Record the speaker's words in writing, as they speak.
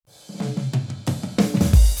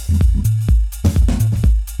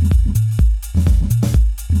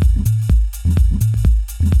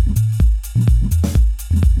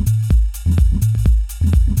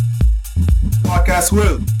podcast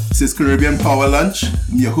world. This is Caribbean Power Lunch.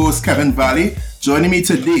 I'm your host, Kevin Valley. Joining me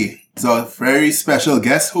today is our very special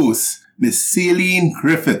guest host, Miss Celine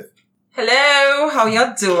Griffith. Hello, how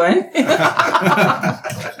y'all doing?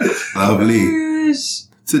 Lovely.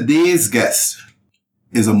 Today's guest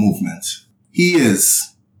is a movement. He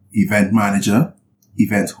is event manager,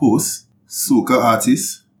 event host, soca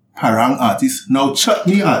artist, parang artist, now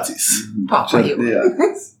chutney artist. Papa,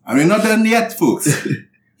 you. I mean, not done yet, folks.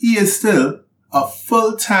 He is still a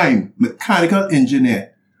full-time mechanical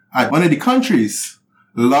engineer at one of the country's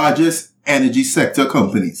largest energy sector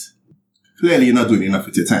companies. Clearly, you're not doing enough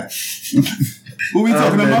with your time. Who are we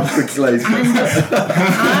talking about? Precilla.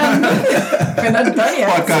 We're not done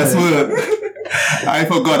yet. Podcast world. I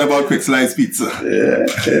forgot about Quick Slice Pizza. Yeah.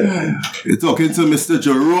 You're talking to Mr.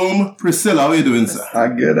 Jerome Precilla. How are you doing, sir?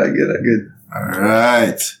 I'm good. All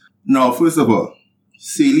right. Now, first of all,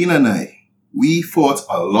 Celine and I, we fought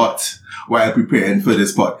a lot while preparing for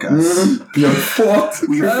this podcast. You fought?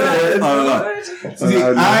 We fought a lot.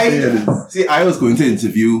 See, I was going to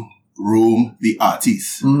interview Rome, the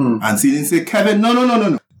artist. And Celine said, Kevin,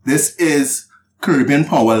 no. This is Caribbean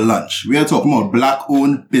Power Lunch. We are talking about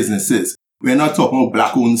black-owned businesses. We're not talking about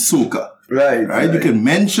black-owned soca. Right? You can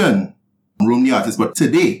mention Rome, the artist, but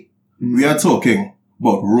today we are talking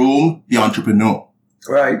about Rome, the entrepreneur.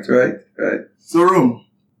 Right. So, Rome,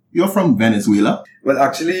 you're from Venezuela? Well,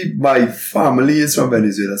 actually, my family is from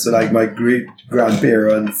Venezuela. So, like, my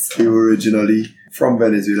great-grandparents, they were originally from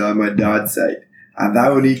Venezuela on my dad's side. And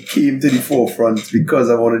that only came to the forefront because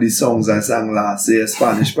of one of the songs I sang last year,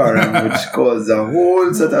 Spanish Parang, which caused a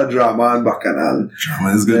whole set of drama and bacchanal.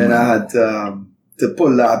 Drama is good. Then I had to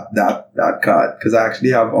pull that card because I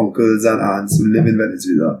actually have uncles and aunts who live in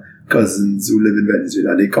Venezuela, cousins who live in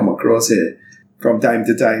Venezuela. They come across here from time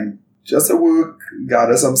to time just to work,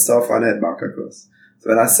 gather some stuff and head back across. So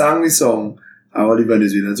when I sang the song, all the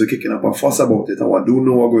Venezuelans were kicking up a fuss about it and I don't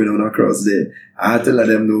know what's going on across there. I had to let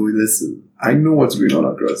them know, listen, I know what's going on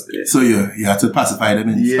across there. So you had to pacify them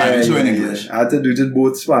in Spanish or in English? I had to do it in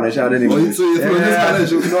both Spanish and in English. So you're fluent in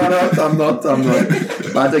Spanish? No, I'm not.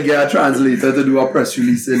 I had to get a translator to do a press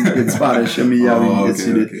release in Spanish and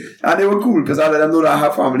Okay. And they were cool because I let them know that I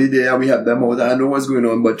have family there and we help them out and I know what's going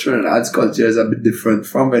on, but Trinidad's culture is a bit different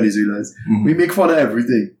from Venezuela's. We make fun of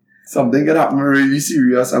everything. Something can happen really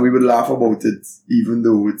serious and we would laugh about it even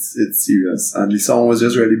though it's serious. And the song was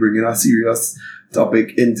just really bringing a serious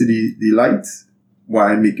topic into the light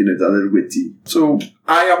while making it a little witty. So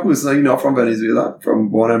I am personally not from Venezuela,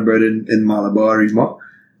 born and bred in Malabar, Rima.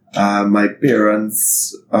 My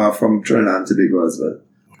parents are from Trinidad and Tobago as well.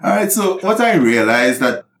 Alright, so what I realized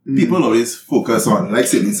that people always focus on, like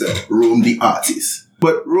Celine said, Rome the artist.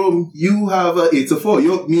 But Rome, you have a 8 to 4.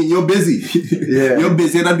 You're busy. Yeah. You're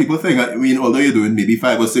busier than people think. I mean, although you're doing maybe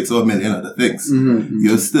 5 or 6 or a million other things,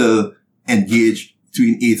 you're still engaged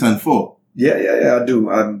between 8 and 4. Yeah, I do.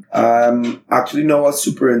 I'm actually now a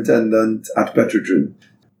superintendent at Precilla.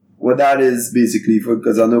 What that is basically,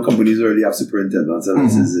 because I know companies already have superintendents, and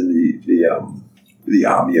this is in the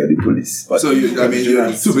army or the police. But so, your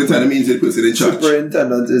superintendent means the person in charge.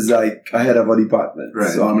 Superintendent is like a head of a department.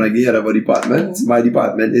 Right. So I'm like the head of a department. My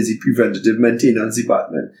department is the preventative maintenance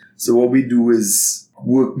department. So what we do is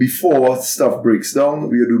work before stuff breaks down,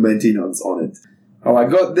 we do maintenance on it. How I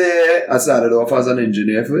got there, I started off as an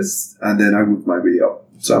engineer first, and then I worked my way up.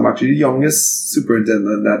 So I'm actually the youngest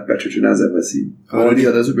superintendent that Precilla has ever seen. All the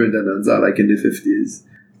other superintendents are like in their 50s.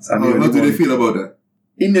 So How do they feel about that?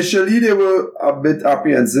 Initially, they were a bit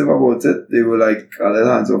apprehensive about it. They were like, a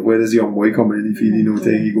little hands off, where does young boy come in? If he didn't know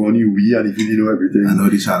thing, he go on UV and if he didn't know everything. I know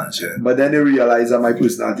the challenge, yeah. But then they realized that my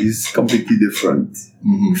personality is completely different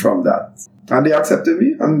from that. And they accepted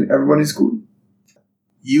me and everyone is cool.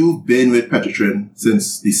 You've been with Precilla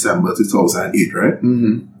since December 2008, right?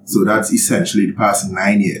 So that's essentially the past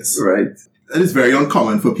 9 years. Right. That is very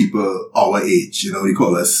uncommon for people our age. They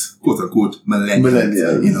call us, quote unquote,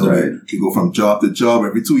 millennials. Right. We go from job to job.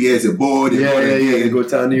 Every 2 years, you're bored. You go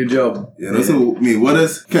to a new job. So, what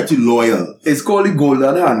has kept you loyal? It's called the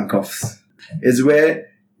golden handcuffs. It's where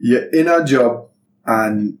you're in a job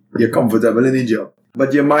and you're comfortable in the job.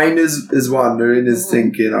 But your mind is wandering, is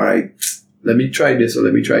thinking, all right, let me try this or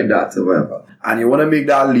let me try that or whatever. And you want to make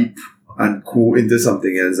that leap and go into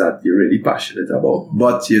something else that you're really passionate about.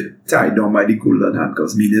 But you're tied down by the golden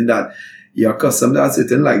handcuffs, meaning that you're accustomed to a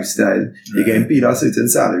certain lifestyle, you're getting paid a certain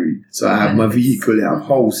salary. So I have my vehicle, you have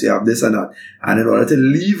house, you have this and that. And in order to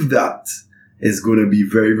leave that, it's going to be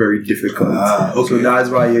very, very difficult. Okay. So that's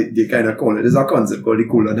why they kind of call it. There's a concept called the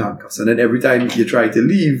golden handcuffs. And then every time you try to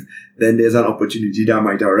leave, then there's an opportunity that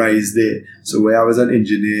might arise there. So where I was an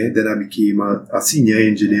engineer, then I became a senior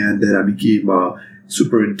engineer, and then I became a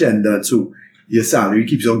superintendent. So your salary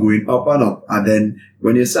keeps on going up and up. And then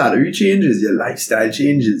when your salary changes, your lifestyle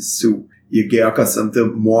changes. So you get accustomed to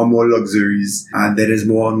more and more luxuries, and then it's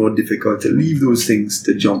more and more difficult to leave those things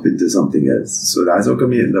to jump into something else. So that's how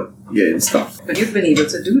come you end up getting stuck. But you've been able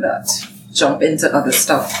to do that. Jump into other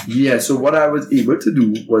stuff. Yeah, so what I was able to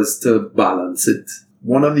do was to balance it.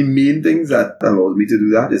 One of the main things that allows me to do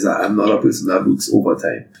that is that I'm not a person that books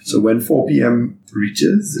overtime. So when 4 p.m.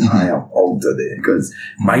 reaches, I am out of there because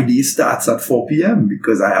my day starts at 4 p.m.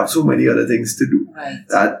 because I have so many other things to do. Right.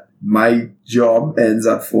 That my job ends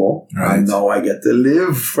at 4, Right. and now I get to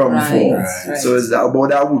live from 4. Right. So it's about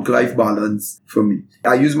that work-life balance for me.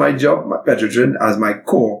 I use my job, my Petrotrin, as my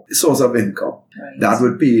core source of income. Right. That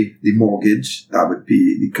would pay the mortgage, that would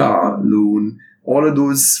pay the car loan, all of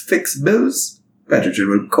those fixed bills. Petrotrin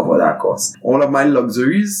will cover that cost. All of my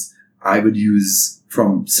luxuries, I would use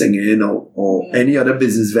from singing or any other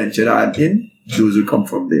business venture that I'm in. Those will come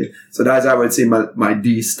from there. So that's how I would say my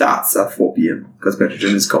day starts at 4 p.m. because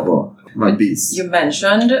Petrotrin is cover my base. You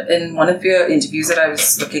mentioned in one of your interviews that I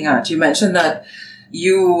was looking at, you mentioned that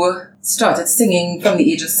you started singing from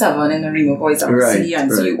the age of 7 in a Remo Boys RC, Right,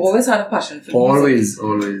 and so you always had a passion for music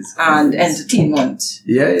Always. and entertainment.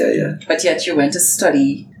 Yeah. But yet you went to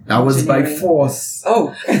study. That was by engineering. force.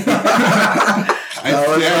 Oh,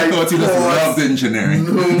 I thought he just loved engineering.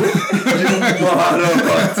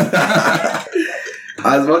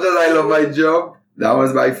 As much as I love my job, that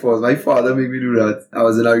was by force. My father made me do that. I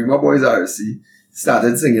was in a Remo Boys RC.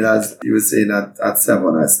 Started singing as he was saying at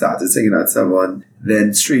 7. I started singing at 7.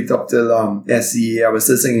 Then straight up till SCA, I was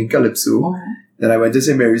still singing Calypso. Then I went to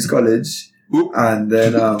St. Mary's College. Oop. And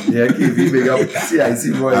then, KV, big up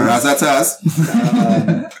CIC boys.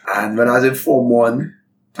 And when I was in Form 1,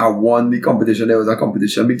 I won the competition. There was a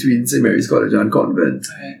competition between St. Mary's College and Convent.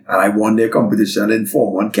 right. And I won their competition in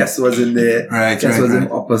Form 1. Kess was in there. Kess was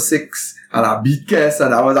in upper 6. And I beat Kess,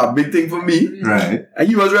 and that was a big thing for me. Right. And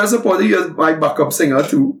he was very supportive. He was my backup singer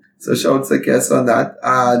too. So shout to Kess on that.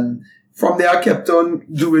 And from there, I kept on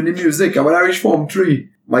doing the music. And when I reached Form 3,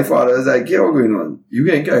 my father was like, yeah, what's going on? You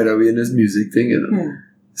getting carried away in this music thing, you know.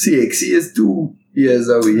 CXC is 2 years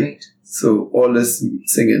away. Right. So all this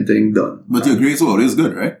singing thing done. But your grades were always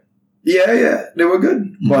good, right? Yeah, they were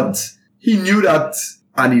good. But he knew that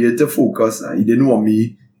I needed to focus, and he didn't want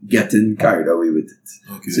me getting carried away with it.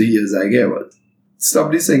 Okay. So he was like, yeah, what?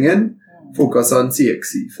 Stop the singing, focus on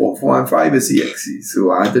CXC. 4 and 5 is CXC.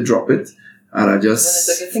 So I had to drop it, and I just Well, it's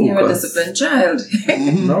a good thing you're a disciplined child.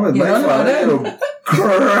 No, it's You my don't know father, that? you know,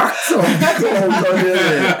 crack some cold on your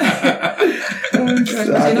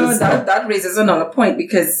But you know, that raises another point,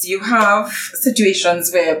 because you have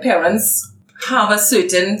situations where parents have a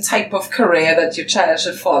certain type of career that your child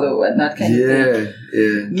should follow and that kind of thing.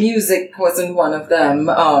 Yeah. Music wasn't one of them.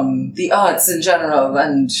 The arts in general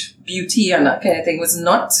and beauty and that kind of thing was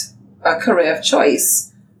not a career of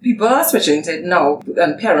choice. People are switching to it now,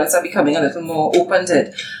 and parents are becoming a little more open to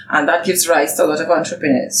it, and that gives rise to a lot of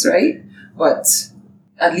entrepreneurs, right? But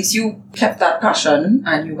at least you kept that passion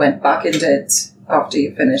and you went back into it after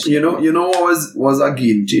you finished. You know what was a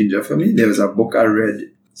game changer for me? There was a book I read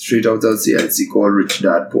straight out of CIC called Rich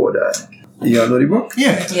Dad Poor Dad. You all know the book?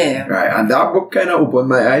 Yeah. Yeah. Right, and that book kind of opened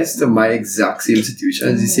my eyes to my exact same situation.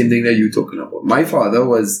 It's the same thing that you're talking about. My father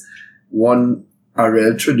was a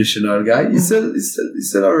real traditional guy. He's still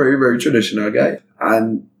a very, very traditional guy.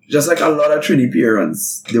 And just like a lot of Trini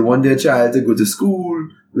parents, they want their child to go to school,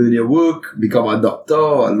 learn their work, become a doctor,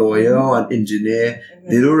 a lawyer, an engineer.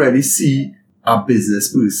 They don't really see a business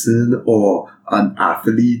person or an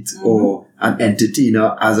athlete or an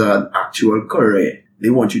entertainer as an actual career. They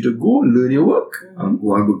want you to go learn your work and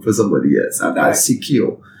go and work for somebody else, and that's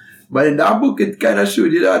secure. But in that book, it kind of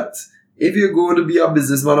showed you that if you go to be a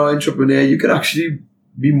businessman or entrepreneur, you can actually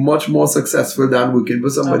be much more successful than working for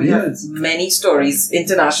somebody else. Many stories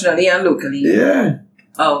internationally and locally. Yeah.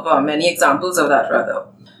 Of many examples of that, rather.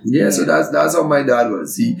 Yeah, so that's how my dad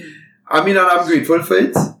was. And I'm grateful for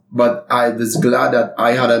it, but I was glad that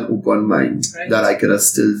I had an open mind, that I could have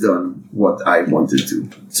still done what I wanted to.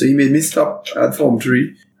 So he made me stop at Form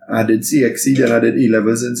 3. I did CXC, then I did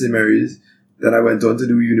A-levels in St. Mary's. Then I went on to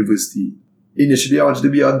do university. Initially, I wanted to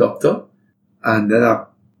be a doctor, and then I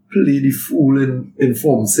played the fool in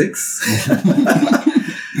Form 6.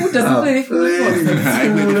 Who doesn't play the fool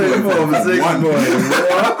in Form 6, boy.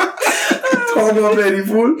 Talk about playing the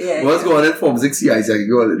fool. What's going on in Form 6 CIC? I can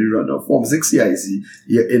go already run now. Form 6 CIC,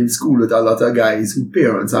 you're in school with a lot of guys whose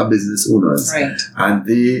parents are business owners. Right. And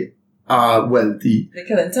they are wealthy. They're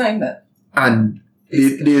killing time then. And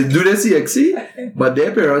They do the CXC, but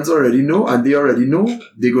their parents already know, and they already know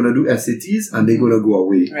they're going to do SATs, and they're going to go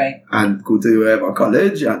away. Right. And go to whatever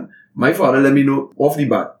college. And my father let me know off the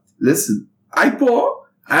bat, listen, I poor,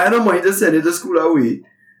 I don't mind to send you to school away.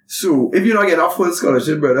 So if you don't get a full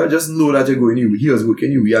scholarship, brother, just know that you're going UWI. He was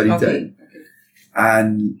working UWI at the time. Okay.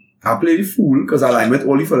 And I played the fool because I met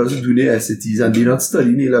all the fellows who do their SATs and they not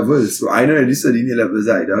studying A-levels. So I not really studying A-levels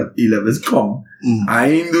either. A-levels come. I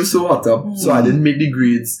ain't do so hot up. So I didn't make the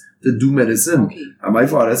grades to do medicine. Okay. And my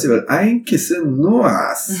father said, well, I ain't kissing no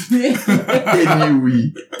ass in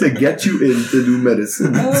UWI to get you in to do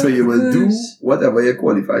medicine. So you will do whatever you're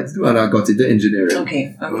qualified to do. And I got into engineering.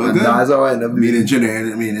 Okay. And that's how I ended up doing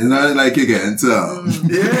engineering. I mean, it's not like you're getting to...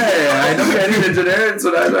 Yeah, I ended up getting engineering.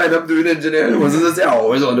 So that's why I ended up doing engineering. It wasn't to say I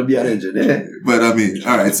always want to be an engineer. But I mean,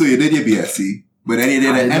 alright, so you did your BSc, but then you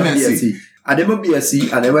did an MSc. I did my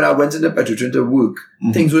BSc, and then when I went into Petrotrin to work,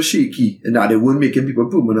 things were shaky, and that they weren't making people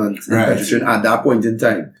permanent in Petrotrin at that point in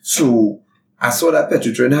time. So I saw that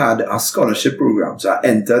Petrotrin had a scholarship program, so I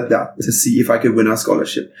entered that to see if I could win a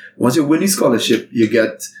scholarship. Once you win the scholarship,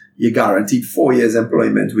 you're guaranteed 4 years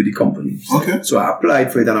employment with the company. Okay. So I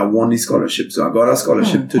applied for it and I won the scholarship. So I got a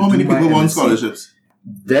scholarship to do my How many people won MSc. scholarships?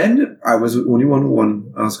 Then I was the only one who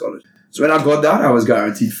won a scholarship. So when I got that, I was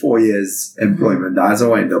guaranteed 4 years employment. That's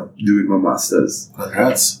how I ended up doing my master's.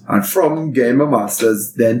 Congrats. And from getting my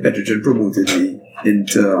master's, then Petrotrin promoted me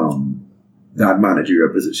into that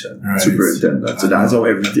managerial position, superintendent. So that's how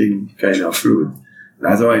everything kind of flowed.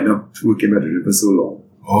 That's how I ended up working at Petrotrin for so long.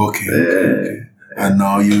 Okay. And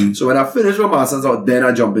now you... So when I finished my master's out, then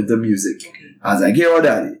I jumped into music. I was like, hey, what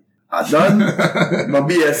daddy? I done my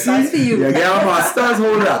BSc. That's for you. You get a master's,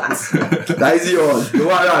 hold that. That is yours. The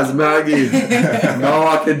one that's my game. Now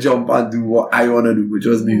I can jump and do what I want to do, which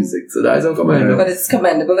was music. So that's how come I know. But it's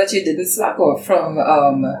commendable that you didn't slack off from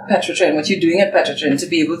Petrotrin, what you're doing at Petrotrin, to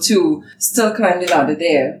be able to still climb the ladder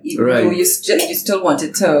there, even though you still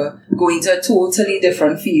wanted to go into a totally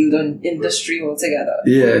different field and industry altogether.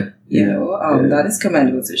 Yeah. You know, that is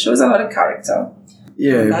commendable. So it shows a lot of character.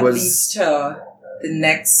 Yeah, and it that was... leads to the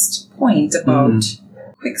next point about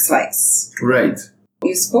Quick Slice. Right.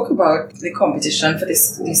 You spoke about the competition for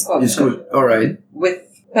this scholarship. All right. With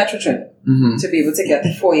Petrotrin to be able to get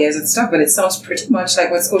the 4 years and stuff, but it sounds pretty much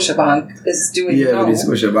like what Scotiabank is doing now. Yeah, with the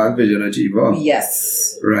Scotiabank Vision Achiever.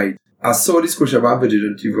 Yes. Right. I saw the Scotiabank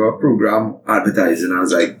Vision Achiever program advertising. I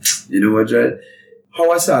was like, you know what, Jared?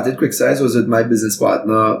 How I started Quick Slice was with my business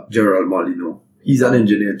partner, Jerome. He's an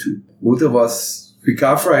engineer too. Both of us, we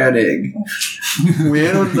can't fry an egg. We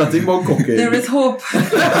ain't on nothing but cooking. There is hope. We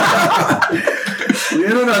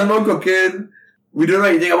ain't on nothing but cooking. We don't know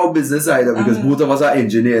anything about business either because both of us are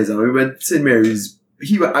engineers. And we went St. Mary's.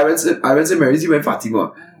 I went St. Mary's, he went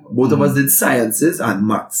Fatima. Both of us did sciences and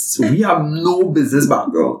maths. So we have no business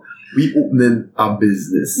background. We opening a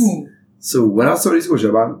business. So when I saw this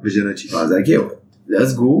Scotiabank Vision Achiever, I was like, hey,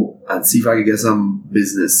 let's go and see if I can get some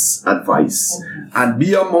business advice. And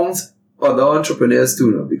be amongst other entrepreneurs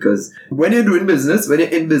too, no? Because when you're doing business, when you're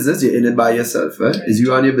in business, you're in it by yourself. It's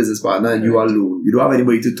you and your business partner and you alone. You don't have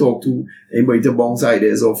anybody to talk to, anybody to bounce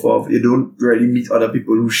ideas off of. You don't really meet other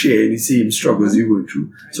people who share any same struggles you're going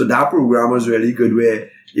through. So that program was really good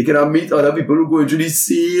where you can meet other people who are going through the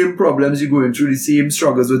same problems you're going through, the same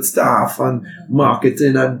struggles with staff and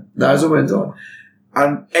marketing, and that's what went on.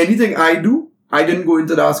 And anything I do, I didn't go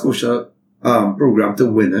into that Scotia program to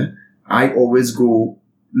win. I always go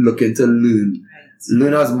looking to learn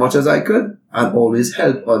as much as I could, and always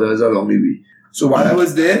help others along the way. So while I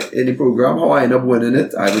was there in the program, how I ended up winning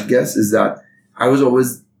it, I would guess, is that I was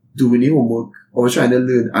always doing the homework, always trying to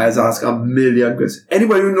learn. I was asking a million questions.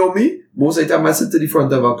 Anybody who know me, most of the time I sit to the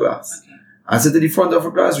front of a class. I sit to the front of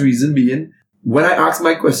a class, reason being, when I ask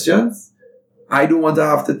my questions, I don't want to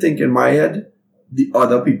have to think in my head the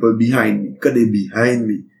other people behind me, because they're behind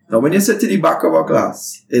me. Now, when you sit to the back of a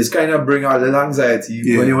class, it's kind of bring a little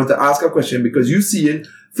anxiety when you want to ask a question because you seeing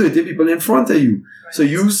 30 people in front of you. So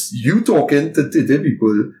you talking to 30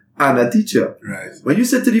 people and a teacher. Right. When you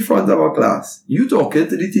sit to the front of a class, you talking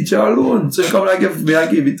to the teacher alone. So you come like,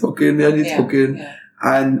 I give you talking, me and you talking,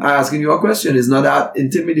 and asking you a question. It's not that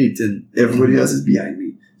intimidating. Everybody else is behind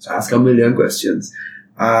me. So I ask a million questions.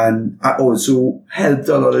 And I also helped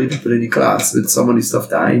a lot of the people in the class with some of the stuff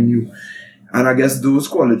that I knew. And I guess those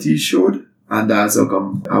qualities showed, and that's how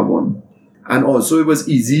come I won. And also it was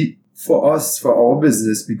easy for us, for our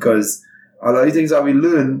business, because a lot of things that we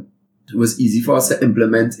learned, it was easy for us to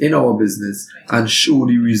implement in our business and show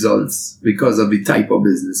the results because of the type of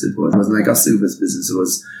business it was. It wasn't like a service business, it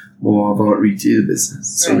was more of a retail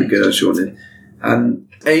business. So we could have shown it. And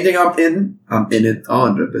anything I'm in it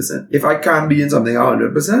 100%. If I can't be in something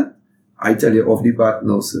 100%, I tell you off the bat,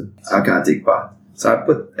 no sir, I can't take part. So I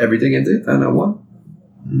put everything into it and I won.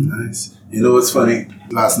 Nice. You know what's funny?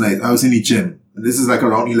 Last night I was in the gym. And this is like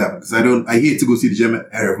around 11 because I hate to go to the gym and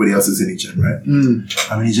everybody else is in the gym, right?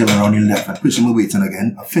 I'm in the gym around 11, pushing my weight and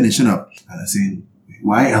again, I'm finishing up. And I'm saying,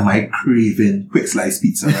 why am I craving quick slice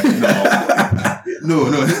pizza right now? No,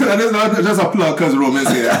 that is not just a plug because Roman's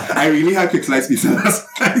here. I really had quick slice pizza last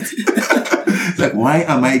night. It's like, why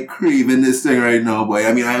am I craving this thing right now, boy?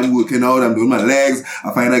 I mean, I am working out, I'm doing my legs,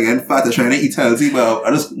 I find I'm getting fat, I'm trying to eat healthy, but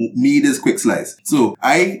I just need this quick slice. So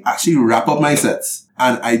I actually wrap up my sets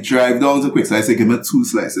and I drive down to quick slice and give me 2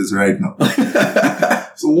 slices right now.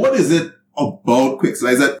 So what is it about quick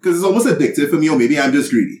slice? Because it's almost addictive for me, or maybe I'm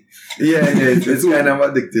just greedy. Yeah, it's kind of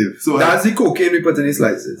addictive. So that's the cocaine we put in the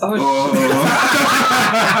slices.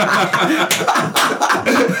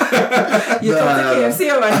 You thought the KFC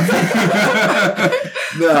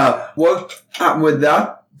what happened with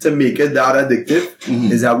that to make it that addictive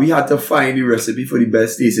is that we had to find the recipe for the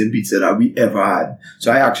best tasting pizza that we ever had.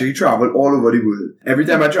 So I actually traveled all over the world. Every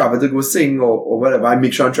time I travel to go sing or whatever, I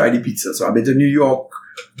make sure I try the pizza. So I've been to New York,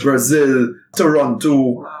 Brazil,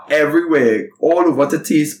 Toronto, everywhere, all over to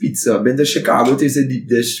taste pizza. Been to Chicago to taste a deep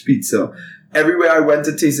dish pizza. Everywhere I went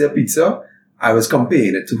to taste a pizza, I was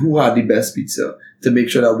comparing it to who had the best pizza to make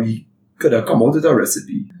sure that we could have come out with a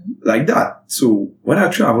recipe like that. So when I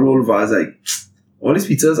travel all over, I was like, all these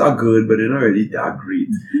pizzas are good, but they're not really that great.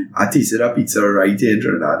 I tasted a pizza right here in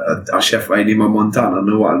Trinidad. A chef by the name of Montana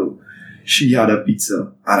Nawalo. She had a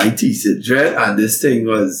pizza and I tasted it, and this thing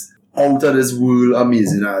was out of this world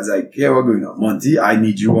amazing. I was like, here we're going on. Monty, I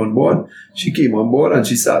need you on board. She came on board and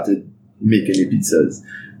she started making the pizzas.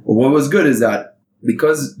 But what was good is that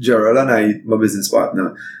because Gerald and I, my business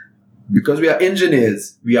partner, because we are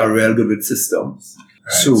engineers, we are real good with systems.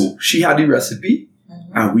 Right. So she had the recipe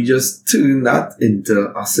and we just turned that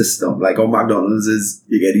into a system. Like our McDonald's is,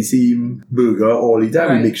 you get the same burger all the time.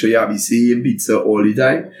 Right. We make sure you have the same pizza all the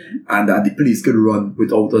time and that the place could run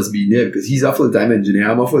without us being there because he's a full-time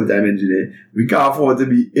engineer, I'm a full-time engineer. We can't afford to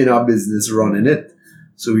be in our business running it.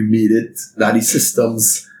 So we made it that the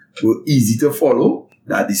systems were easy to follow,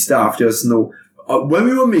 that the staff just know. When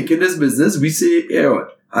we were making this business, we say, hey,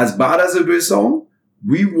 as bad as it will sound,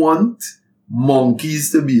 we want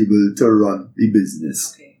monkeys to be able to run the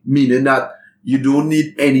business. Okay. Meaning that you don't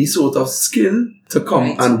need any sort of skill to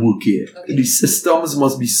come and work here. Okay. The systems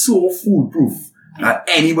must be so foolproof that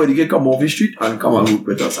anybody can come off the street and come and work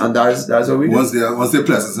with us. And that's what we do. Once they're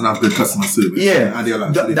pleasant and have good customer service. Yeah.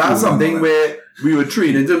 And that's something where we were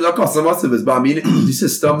trained in terms of customer service. But I mean, the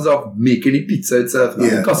systems of making the pizza itself.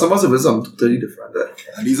 Yeah. Customer service is something totally different.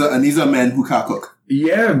 And these are men who can't cook.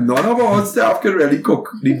 Yeah, none of our staff can really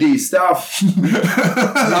cook. The day staff.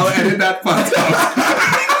 Now edit that part out.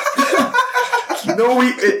 No,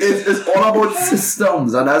 it's all about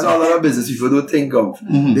systems, and that's what a lot of business people don't think of.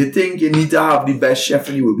 Mm-hmm. They think you need to have the best chef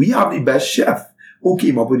in the world. We have the best chef who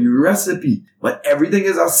came up with the recipe, but everything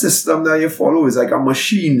is a system that you follow. It's like a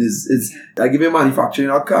machine. It's like if you're manufacturing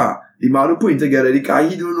a car. The man who putting together the car,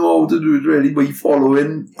 he don't know how to do it really, but he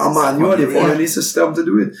following a manual, they following the system to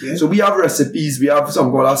do it. Yeah. So we have recipes, we have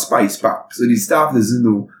something called a spice pack. So the staff doesn't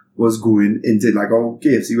know what's going into, like our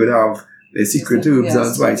KFC would have the secret herbs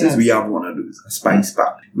and spices. Yes. We have one of those, a spice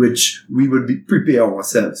pack, which we would prepare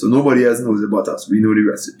ourselves. So nobody else knows about us. We know the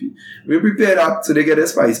recipe. We prepare that so they get a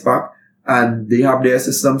spice pack and they have their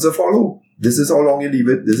systems to follow. This is how long you leave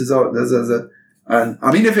it. This is it. And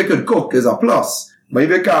I mean, if you could cook, is a plus. But if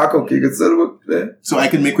you can't cook, you can still work there. So I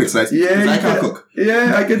can make quick slice pizza. Yeah, I can't cook.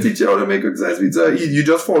 Yeah, I can teach you how to make quick slice pizza. You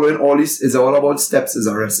just following all these. It's all about steps. It's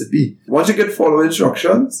a recipe. Once you can follow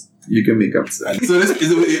instructions, you can make up. So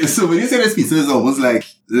when you say this pizza is almost like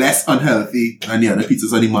less unhealthy than the other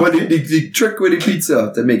pizzas on the market. But the trick with the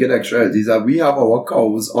pizza to make it extra healthy is that we have our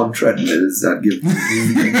cows on treadmills that give.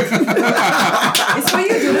 It's why you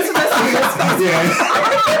do this with us. Yeah.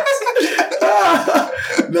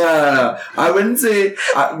 No. I wouldn't say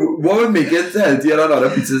what would make it healthier than other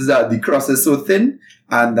pizzas is that the crust is so thin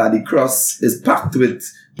and that the crust is packed with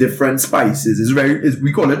different spices.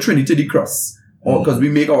 We call it Trinity crust, because we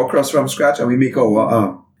make our crust from scratch and we make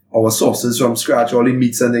our sauces from scratch. All the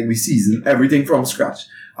meats and then we season everything from scratch.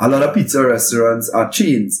 A lot of pizza restaurants are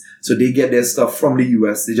chains, so they get their stuff from the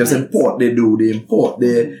US. They just import their dough. They import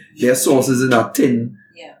their sauces in a tin.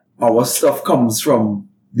 Yeah. Our stuff comes from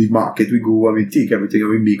the market. We go and we take everything and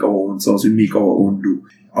we make our own sauce, we make our own dough.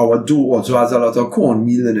 Our dough also has a lot of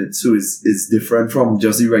cornmeal in it, so it's different from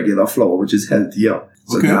just the regular flour, which is healthier.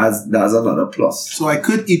 So Okay. that's another plus. So I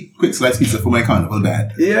could eat quick slice pizza for my carnival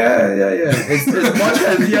bad. Yeah. It's much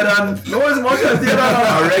healthier it's much healthier than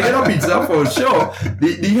a regular pizza for sure.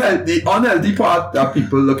 The unhealthy part that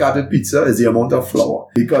people look at in pizza is the amount of flour.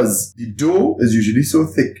 Because the dough is usually so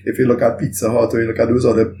thick. If you look at Pizza Hut or you look at those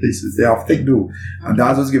other places, they have thick dough. And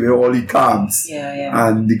that's what's giving you all the carbs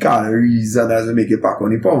and the calories, and that's what make it pack on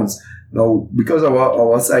the pounds. Now, because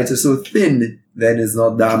our sides are so thin, then it's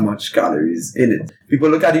not that much calories in it. People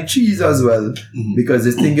look at the cheese as well, because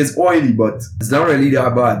they think it's oily, but it's not really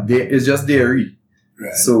that bad. It's just dairy.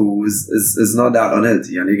 Right. So it's not that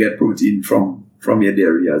unhealthy, and you get protein from your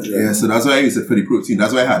dairy as well. Yeah, so that's why I use it for the protein.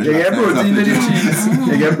 That's why I had it. You get protein in your cheese,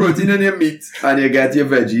 you get protein in your meat, and you get your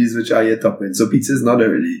veggies, which are your toppings. So pizza is not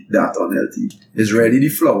really that unhealthy. It's really the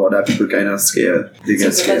flour that people kind of scared. They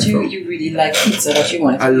get scared from. You really like pizza that you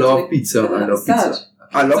want. I love pizza. I love pizza.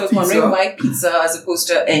 I love pizza. I was wondering why pizza as opposed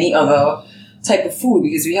to any other type of food,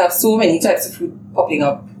 because we have so many types of food popping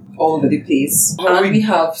up all over the place, and we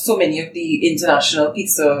have so many of the international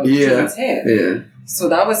pizza chains here. Yeah. So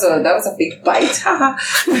that was a big bite.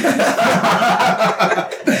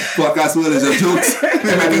 Podcast world is just jokes.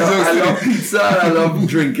 I love pizza and I love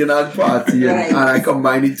drinking and partying, and I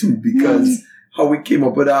combine it too, because how we came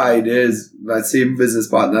up with the idea is my same business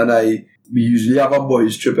partner and we usually have a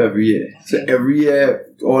boys trip every year. So every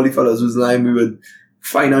year, all the fellas who's Lime, we would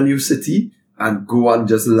find a new city and go and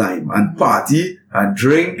just Lime and party and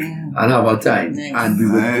drink and have a time. Nice. And we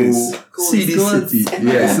would go see the city.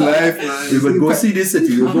 Yeah. We would go see the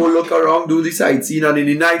city. We would go look around, do the sightseeing, and in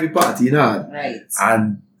the night we partying hard. Right.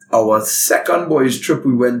 And our second boys trip,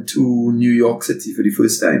 we went to New York City for the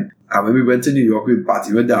first time. And when we went to New York, we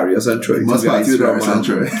partied with Darius and Troy. Must party with Darius and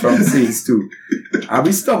Troy. From Saints too. And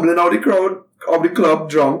we stumbling out the crowd of the club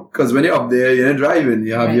drunk, because when you're up there, you're not driving.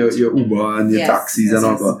 You have your Uber and your taxis and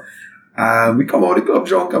all that. And we come out of the club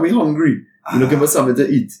drunk and we hungry. We're looking for something to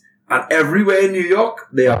eat. And everywhere in New York,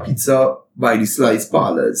 there are pizza by the slice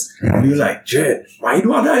parlors. And you're like, Jed, why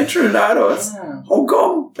do I in Trinidad us? How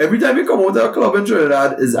come? Every time you come out of a club in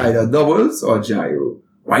Trinidad, is either doubles or gyro.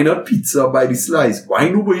 Why not pizza by the slice? Why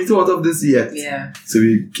nobody thought of this yet? Yeah. So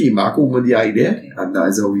we came back home with the idea, and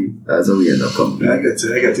that's how we end up coming. I get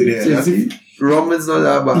it. So see, rum is not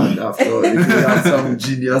that bad after all. If you have some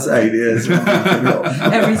genius ideas.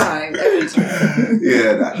 Every time.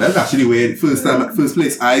 Yeah, that's actually where first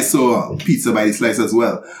place I saw pizza by the slice as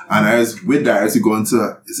well. And I was with Darius, we going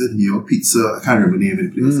to, is it New York Pizza? I can't remember the name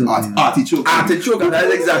of the place. Artichoke. Artichoke, and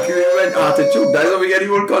that's exactly where we went. Artichoke. That's how we get the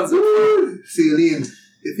whole concept. Celine,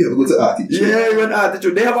 if you ever go to Artichoke. Yeah, we went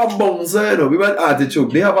Artichoke. They have a bouncer, We went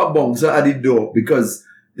Artichoke. They have a bouncer at the door, because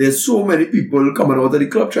there's so many people coming out of the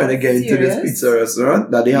club trying to get into this pizza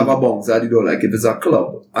restaurant that they have a bouncer at the door, like if it's a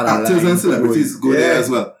club. And actors and celebrities go there as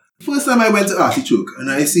well. First time I went to Artichoke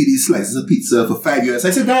and I see these slices of pizza for $5.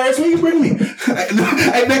 I said, Darius, where you bring me?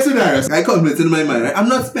 I next to Darius. I contemplated in my mind, right? I'm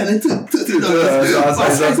not spending $30 for a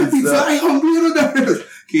slice of pizza. I'm hungry, Darius.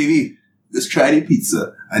 KV, just try the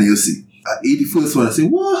pizza and you'll see. I ate the first one. I say,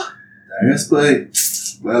 what? Darius, boy,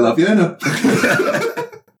 well, I love you enough.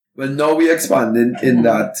 Well, now we're expanding in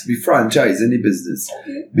that we franchising the business,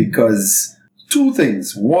 because two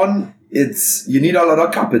things. One, you need a lot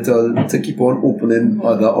of capital to keep on opening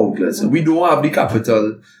other outlets. We don't have the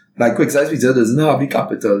capital, like Quick Size Pizza doesn't have the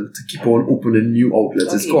capital to keep on opening new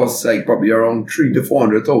outlets. It costs like probably around $300,000 to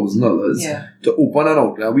 $400,000 to open an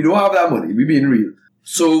outlet. We don't have that money. We're being real.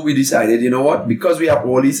 So we decided, you know what? Because we have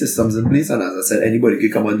all these systems in place, and as I said, anybody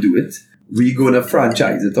can come and do it. We're going to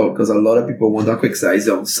franchise it out, because a lot of people want a Quick Size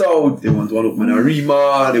down south. They want one open in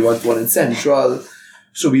Rima. They want one in Central.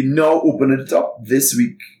 So we now open it up this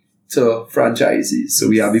week to franchisees. So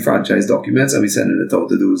we have the franchise documents and we're sending it out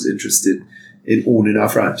to those interested in owning our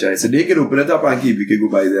franchise. So they can open it up and we can go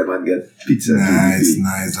by them and get pizza. Nice.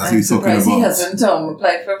 That's what we're talking about. He hasn't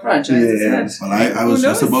applied for a franchise. Yeah. Well, I was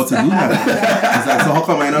just about to do that. I was like, so how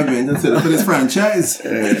come I not going to set up for this franchise?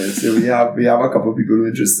 So we have a couple of people who are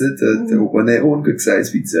interested to open their own Quick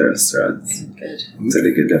Size Pizza restaurants. Good. So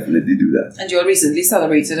they can definitely do that. And you all recently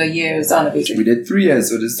celebrated a year's anniversary. We did 3 years.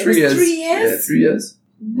 So there's 3 years. 3 years? Yeah, 3 years.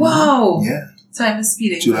 Wow. Yeah. Time is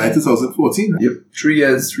speeding. July 2014. Yep. 3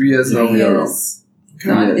 years. 3 years now we are on.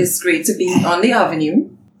 That is great to be on the avenue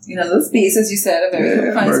in a little space, as you said, a very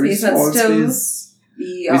confined space, and still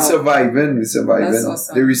be. We're surviving. That's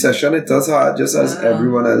awesome. The recession, it does hard, just as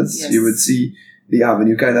everyone else. Yes. You would see the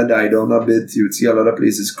avenue kind of die down a bit. You would see a lot of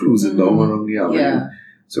places closing down along the avenue. Yeah.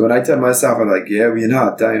 So when I tell myself, I'm like, yeah, we're in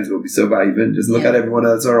hard times, but we're surviving. Just look at everyone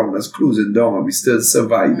else around us closing down, and we're still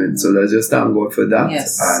surviving. So let's just thank God for that.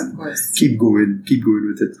 Yes, and keep going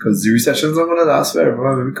with it. Because the recession's not going to last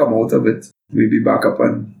forever when we come out of it. maybe back up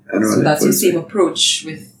and So that's your same approach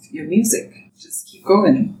with your music. Just keep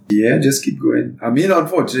going. Yeah, just keep going. I mean,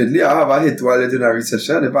 unfortunately, I have a hit while it's in a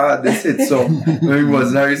recession. If I had this hit song when it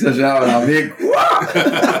was in a recession, I would have make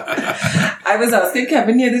I was asking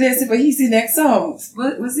Kevin the other day, but he's the next song.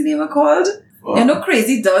 What's the name called? You know,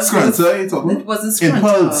 Crazy Does. Scrunter, you talking? It wasn't Scrunter.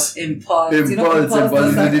 Impulse. You know, Impulse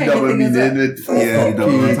does that kind of thing. Yeah,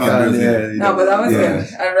 double entendres. No, but that was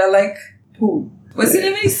good. I really like Pooh. What's the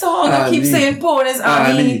name of the song? I keep saying Pooh and it's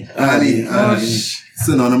Annie.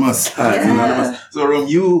 Synonymous. Synonymous. So, Rome,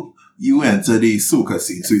 you entered the soca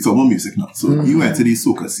scene. So, it's about music now. So, you entered the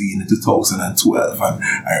soca scene in 2012. And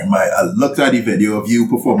I looked at the video of you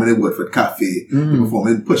performing at Woodford Cafe. You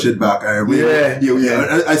performing Push It Back. I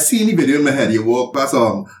remember. I seen the video in my head. You walk past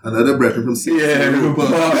another brethren from St. And I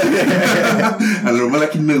remember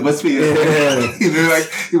like in nervous face. You know, like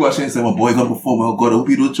you watching and say, my boy gonna perform. Oh God, I hope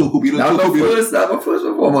you don't choke. That was my first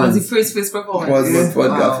performance. That was the first performance. Was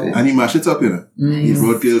Woodford Cafe. And he mashed it up, you know. He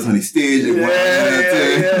brought girls on the stage.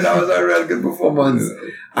 That was a real good performance.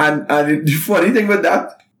 And the funny thing with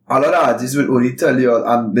that, a lot of artists will only tell you all,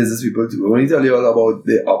 and business people too, will only tell you all about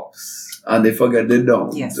the ups and they forget the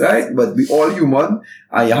downs, right? But we all human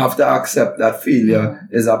and you have to accept that failure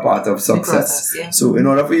is a part of success. So in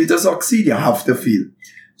order for you to succeed, you have to fail.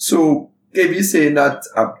 So if you saying that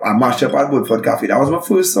I mashed up at Woodford Cafe, that was my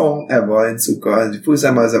first song ever in soca and the first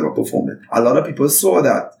time I was ever performing. A lot of people saw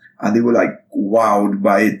that. And they were like wowed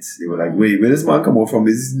by it. They were like, wait, where does this man come out from?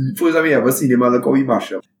 This is the first time we ever seen him and look how he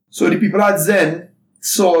mash up. So the people at Zen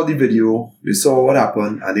saw the video, they saw what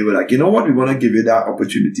happened, and they were like, you know what, we want to give you that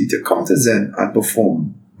opportunity to come to Zen and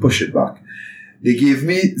perform Push It Back. They gave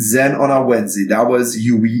me Zen on a Wednesday. That was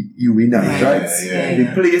UE night, right?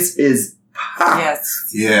 The place is packed.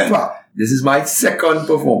 Packed. This is my second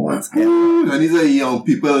performance. And these are young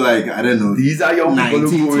people, like, I don't know. These are young 19,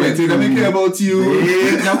 people who 20, they care about you.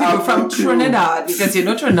 Young people from Trinidad, because you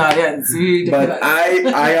know Trinidadians. But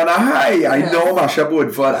I on a high. I know Masha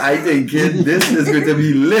Woodford. I thinking this is going to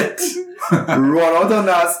be lit. Run out on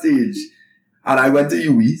that stage. And I went to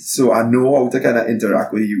UE, so I know how to kind of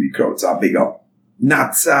interact with the UE crowd. So I big up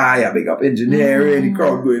Natsai, I big up engineering, the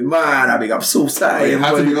crowd going mad, I big up Sosai.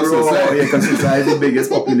 Because Sosai is the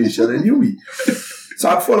biggest population in UE. So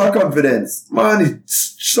I'm full of confidence. Man, the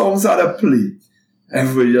songs had a play.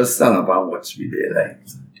 Everybody just stand up and watch me there like,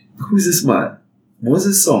 who's this man? What's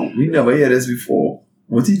this song? We never heard this before.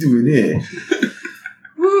 What he doing here?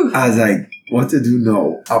 I was like, what to do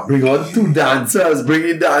now? I bring on two dancers,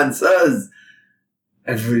 bringing dancers.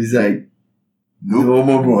 Everybody's like, no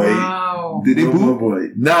more boy. Wow. Did they boo? Boy.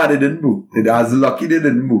 Nah, they didn't boo. I was lucky they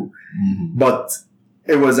didn't boo. But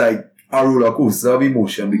it was like a roller coaster of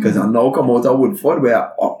emotion because I now come out of Woodford where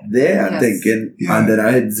I'm up there and thinking, and then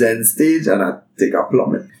I hit Zen stage and I take a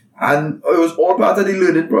plummet. And it was all part of the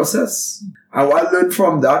learning process. And what I learned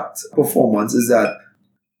from that performance is that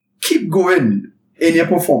keep going in your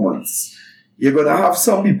performance. You're going to have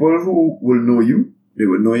some people who will know you. They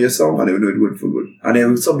will know your song and they will know it good for good. And there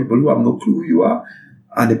are some people who have no clue who you are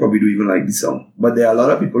and they probably don't even like the song. But there are a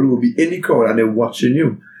lot of people who will be in the crowd and they're watching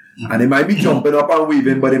you. And they might be jumping up and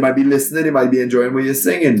waving, but they might be listening, they might be enjoying what you're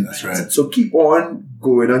singing. That's right. So keep on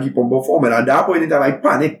going and keep on performing. At that point in time, I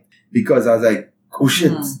panicked because I was like, oh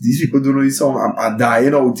shit, these people don't know the song. I'm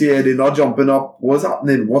dying out here. They're not jumping up. What's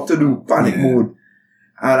happening? What to do? Panic mode.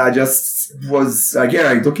 And I just was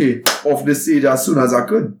again like, okay, off the stage as soon as I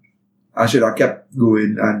could. I should have kept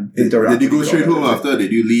going and interacting. Did you go straight home after?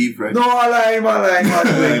 Did you leave? Right? No, I'm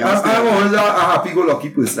always a happy-go-lucky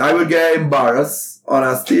person. I will get embarrassed on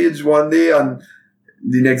a stage one day and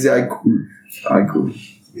the next day I cool.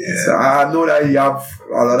 Yeah. So I know that you have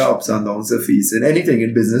a lot of ups and downs to face in anything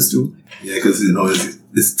in business too. Yeah, because you know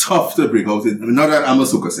it's tough to break out. Not that I'm a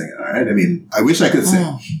soca singer, alright? I mean, I wish I could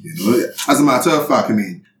sing. You know, as a matter of fact, I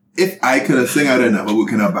mean, if I could have sing, I'd have never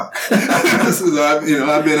worked in a bank. So I've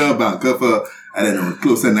been a banker for, I don't know,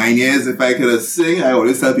 close to 9 years. If I could have sing, I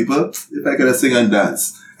always tell people, if I could have sing and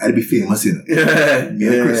dance, I'd be famous, you know.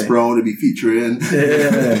 Yeah. Chris Brown to be featuring.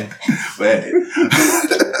 Yeah.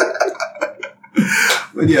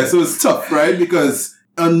 But yeah, so it's tough, right? Because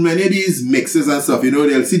on many of these mixes and stuff, you know,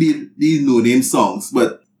 they'll see these no-name songs,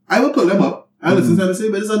 but I will pull them up. I listen to them and say,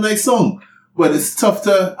 but it's a nice song. But it's tough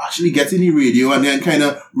to actually get in the radio and then kind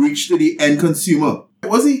of reach to the end consumer.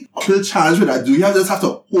 What's the uphill challenge with that? Do you just have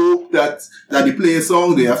to hope that they play a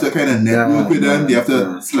song? Do you have to kind of network with them? Do you have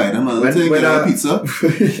to slide them a little thing, get a pizza?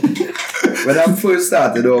 When I first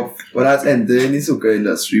started off, when I was entering the soca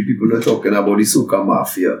industry, people were talking about the soca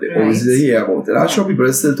mafia. They always hear about it. I'm sure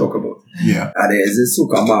people still talk about it. Yeah. And there's this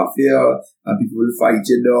soca mafia and people will fight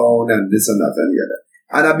you down and this and that and the other.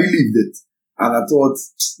 And I believed it. And I thought,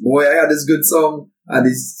 boy, I had this good song, and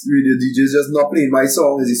these radio DJs just not playing my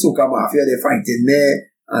song. It's the Soca Mafia, they're fighting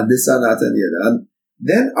there, and this and that and the other. And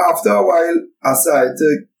then after a while, I started to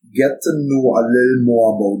get to know a little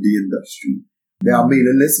more about the industry. There are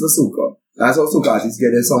mailing lists for soca. That's how soca artists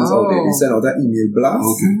get their songs out there. They send out an email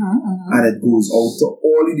blast, and it goes out to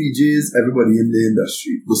all the DJs, everybody in the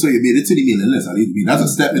industry. So you made it to the mailing list. That's a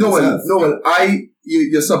step in itself.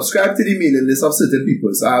 You subscribe to the mailing list of certain people.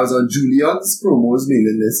 So I was on Julian's promos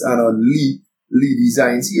mailing list, and on Lee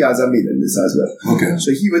Designs, he has a mailing list as well. Okay.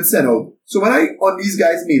 So he would send out. So when I on these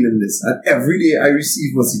guys' mailing list, and every day I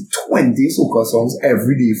receive 20 soca songs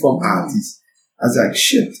every day from artists. I was like,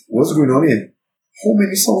 shit, what's going on here? How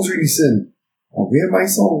many songs releasing? Or where are my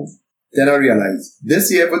songs? Then I realized, this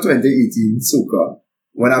year for 2018 soca,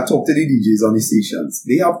 when I talk to the DJs on the stations,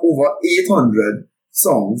 they have over 800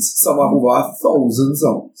 songs. Some have over 1,000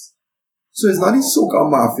 songs. So it's not the soca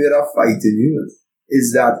mafia that fighting you.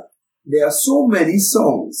 It's that there are so many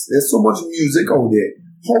songs. There's so much music out there.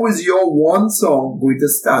 How is your one song going to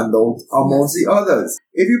stand out amongst the others?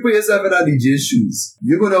 If you put yourself in a DJ's shoes,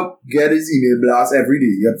 you're going to get his email blast every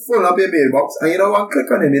day. You're full up your mailbox and you don't want to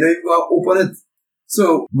click on him. You don't even want to open it.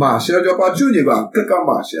 So, Marshall drop a tune, you go and click on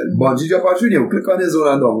Marshall. Bungie drop a tune, you click on his own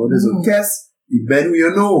and download his own. Guess, the band who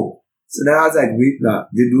you know. So then I was like, wait now,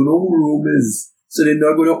 they don't know who Rome is. So they're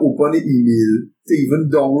not going to open the email to even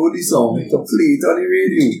download the song, to play it on the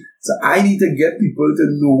radio. So I need to get people to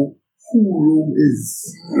know who Rome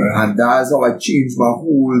is. And that's how I changed my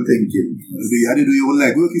whole thinking. You had to do your own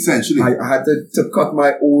legwork essentially. I had to cut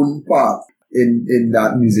my own path in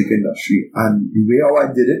that music industry. And the way how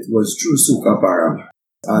I did it was through Soca Para.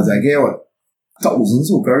 I was like, yeah, 1,000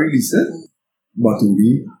 Soca releases, but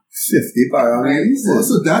only 50 Para releases. Oh,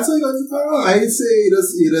 so that's how you got the Para? I say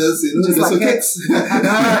just like kicks.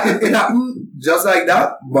 It happened just like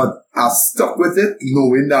that, but I stuck with it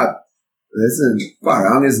knowing that listen,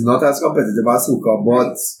 Parang is not as competitive as soca,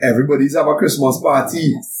 but everybody's have a Christmas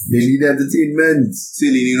party. They need entertainment.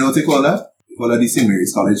 Celine, you know what they call that? They call that the St.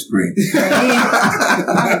 Mary's College Spring. So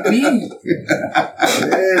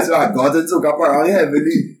I got into soca Parang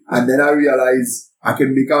heavily, and then I realized I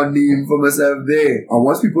can make a name for myself there. And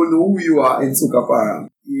once people know who you are in soca Parang,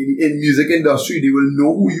 in music industry, they will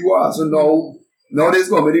know who you are. So now there's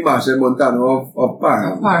going to be the Marshall Montano of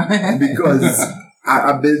Parang. Because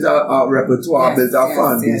I built a repertoire, I built a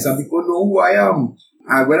fan base, and people know who I am.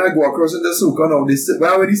 And when I go across in the soca now, when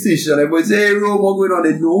I'm at the station, everybody say, hey, Rome, what's going on?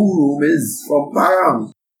 They know who Rome is from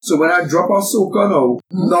Parang. So when I drop a soca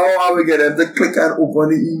now I will get them to click and open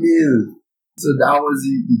the email. So that was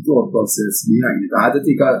the thought process behind it. I had to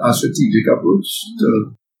take a strategic approach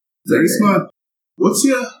to very smart. What's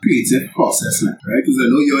your creative process like, right? Because I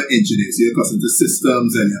know you're an engineer, so you're accustomed to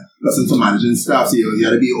systems and you're accustomed to managing staff, so you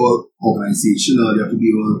have to be all organizational, you have to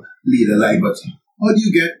be all leader-like, but how do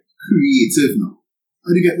you get creative now?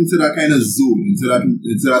 How do you get into that kind of zone, into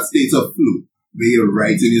that state of flow, where you're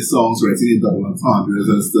writing your songs, writing your double entendres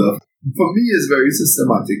and stuff? For me, it's very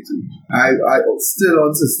systematic too. I still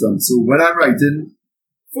on systems. So when I'm writing,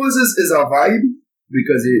 first is a vibe,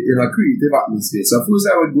 because in a creative atmosphere. So first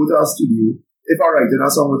I would go to a studio. If I'm writing a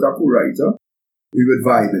song with a co-writer, we would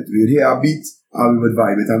vibe it. We would hear a beat and we would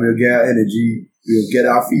vibe it, and we would get our energy, we would get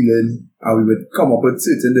our feeling, and we would come up with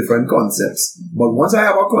certain different concepts. But once I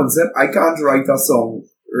have a concept, I can't write a song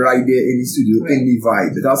right there in the studio, in the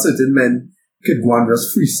vibe. There are certain men could go and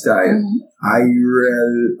just freestyle. I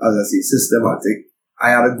as I say, systematic.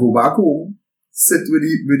 I had to go back home, sit with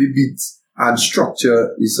the beat, and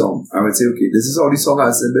structure the song. I would say, okay, this is how the song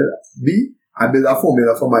has to be. I build a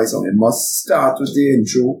formula for my song. It must start with the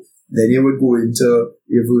intro, then you would go into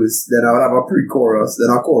a verse, then I would have a pre-chorus,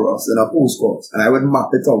 then a chorus, then a post-chorus, and I would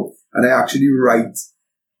map it out. And I actually write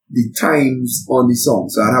the times on the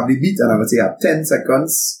song. So I'd have the beat, and I would say at 10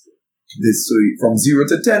 seconds, so from 0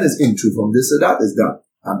 to 10 is intro, from this to that is done.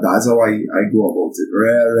 And that's how I go about it.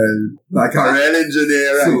 Like a real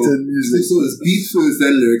engineer writing music. So it's beat first,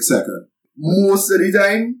 then lyrics second. Most of the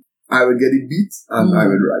time, I would get the beat, and I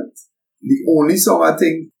would write. The only song I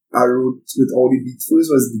think I wrote with all the beats first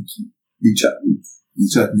was the chutney. The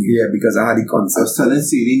chutney? Yeah, because I had the concept. I was telling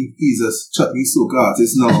Celine he's a chutney soca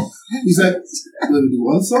artist now. He's like, will we do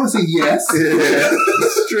one song? I say, yes. Yeah.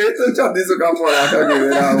 Straight to chutney soca for that. I give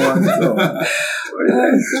it that one. So.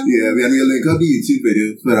 Yeah, and we'll link up the YouTube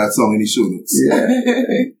video for that song in the show notes. Yeah.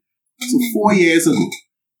 So 4 years ago,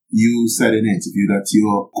 you said in an interview that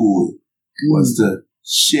your goal was to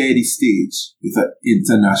share the stage with an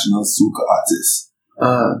international soca artist.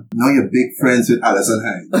 Now you're big friends with Alison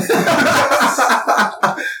Hines.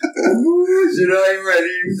 Should I even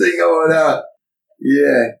really think about that?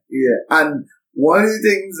 Yeah. And one of the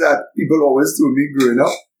things that people always told me growing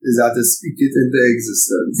up is that to speak it into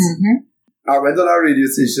existence. I went on a radio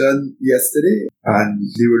station yesterday and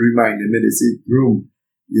they were reminding me, they said, Jerome,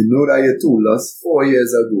 you know that you told us 4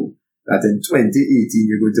 years ago that in 2018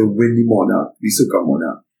 you're going to win the Monarch, the Soca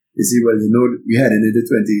Monarch. They say, well, you know, we're heading into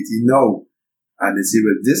 2018 now. And they say,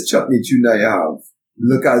 well, this chutney tune that you have,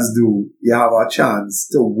 look as though you have a chance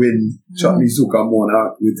to win chutney Soca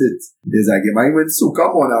Monarch with it. There's like, you might win Soca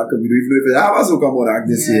Monarch, because we don't even know if you have a Soca Monarch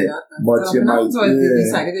this year. But you might.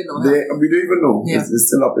 We don't even know. Yeah. It's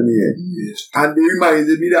still up in the air. And they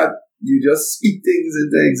reminded me that you just speak things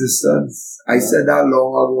into existence. I said that long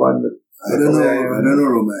ago. And I don't know,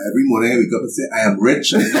 Roma. Every morning I wake up and say, I am rich.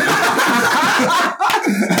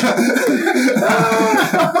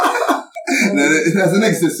 No, it hasn't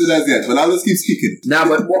existed as yet, but I'll just keep speaking. Nah,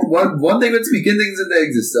 but one thing with speaking things into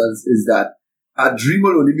existence is that a dream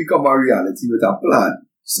will only become a reality with a plan.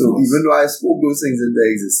 So even though I spoke those things into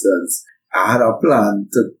existence, I had a plan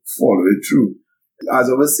to follow it through. As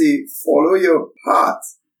I always say, follow your heart,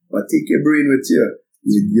 but take your brain with you.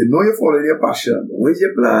 You know you're following your passion. What's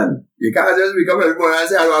your plan? You can't just wake up every morning and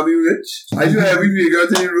say, I want to be rich. I do every week out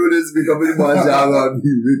in the road is becoming one job, I want to be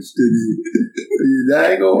rich today.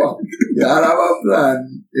 There you go. You gotta have a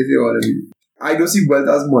plan if you want to be. I don't see wealth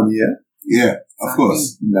as money, yeah? Yeah, of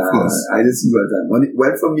course. Nah, of course. I don't see wealth as money.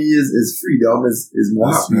 Wealth for me is freedom, is more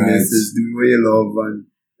That's happiness, right. is doing what you love, and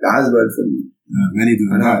that's wealth for me. Many do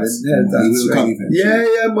And not. money will come eventually.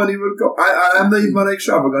 Yeah, money will come. I'm not even an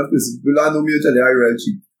extravagant person. People that know me will tell you I real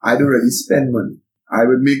cheap. I don't really spend money. I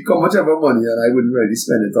would make how much ever money and I wouldn't really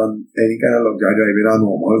spend it on any kind of luxury. I drive in a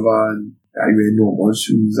normal van. I wear normal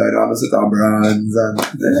shoes. I don't have a set of brands and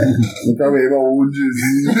I can wear my own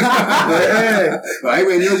jersey. I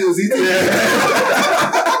wear your jersey too.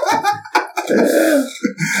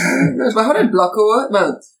 But how did Blocko?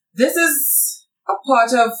 Well, this is a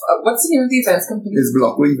part of what's the name of the events company? It's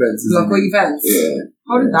Blocko Events. Blocko Events. Yeah.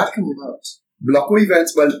 How did that come about? Blocko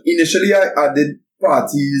Events. Well, initially I did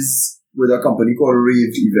parties with a company called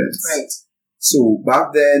Rave Events. Right. So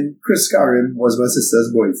back then, Chris Karim was my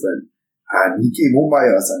sister's boyfriend, and he came home by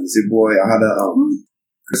us and he said, "Boy, I had a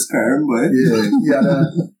Chris Karim, boy. Yeah,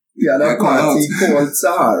 he had a party called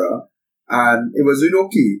Sahara, and it was doing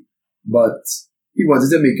okay, but he wanted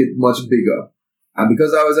to make it much bigger." And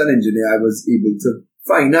because I was an engineer, I was able to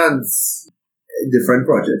finance different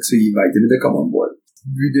projects. So he invited me to come on board.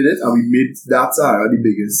 We did it and we made that Sahara the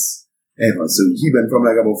biggest ever. So he went from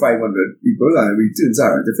like about 500 people and we turned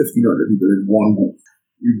Sahara to 1,500 people in one go.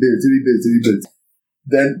 We built it.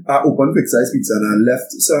 Then I opened Quick Size Pizza and I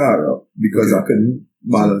left Sahara because I couldn't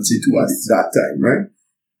balance it at that time, right?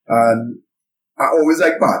 And I always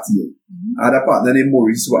like partying. I had a partner named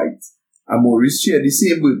Maurice White. And Maurice shared the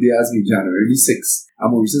same birthday as me, January 6th.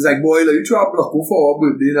 And Maurice was like, boy, let you throw a block for our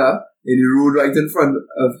birthday now in the road right in front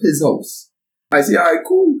of his house. I say, alright,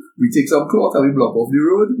 cool. We take some cloth and we block off the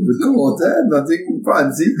road with cloth, nothing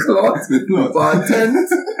fancy, cloth, bar tent.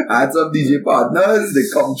 I had some DJ partners, they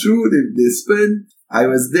come through, they spin. I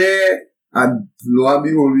was there, and lo and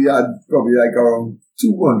behold, we had probably like around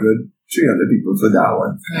 200, 300 people for that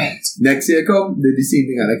one. Right. Next year come, did the same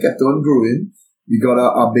thing and I kept on growing. We got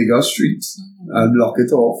a bigger street and block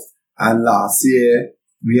it off. And last year,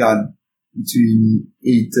 we had between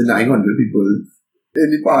 800 to 900 people in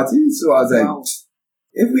the party. So I was like,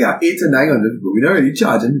 if we are 800 to 900 people, we're not really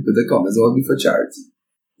charging people to come. It's all be for charity.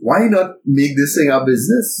 Why not make this thing a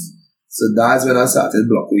business? So that's when I started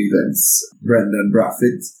Blocko Events. Brendan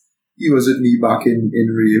Braffett, he was with me back in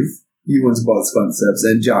Rave. He owns Buzz Concepts,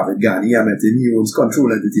 and Javed Ghani, I met him, he owns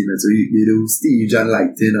Control Entertainment, so they do stage and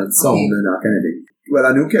lighting and sound and that kind of thing. Well,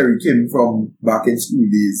 I knew Kerry Kim from back in school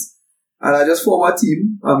days, and I just formed a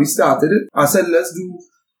team, and we started it. I said, let's do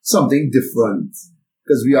something different,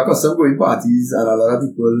 because we are accustomed going parties, and a lot of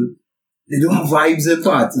people, they don't have vibes in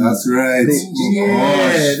parties. That's right.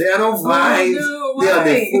 They are no vibes. They are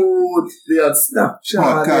the food, they are Snapchat,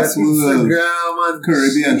 Podcast they are Instagram, and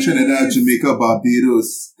Caribbean, Trinidad, Jamaica,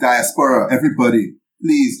 Barbados, diaspora, everybody.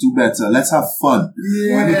 Please do better. Let's have fun.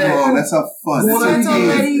 Yeah. Let's have fun.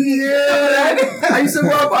 I used to go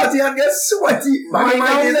to a party and get sweaty. Back in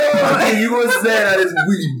my days, he was there and his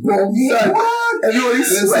really bumps. Everybody's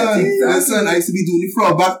sweaty. Listen, I used to be doing the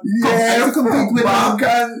frog back. Yeah, back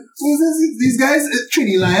and these guys,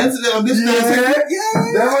 Trini Lions, they're on this there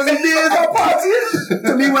was a day at a party.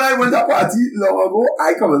 To me, when I went to a party long ago,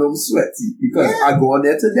 I come home sweaty because I go on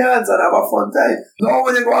there to dance and have a fun time. Now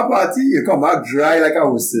when you go to a party, you come back dry like a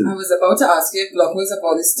whistle. I was about to ask you if Blocko is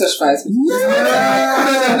about this tush fights. No.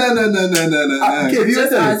 Okay, you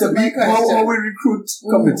tell me, how we recruit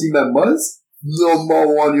committee members. Number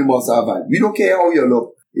one, you must have vibes. We don't care how you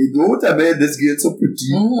look. You don't tell me this girl so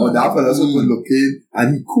pretty or that fella so good looking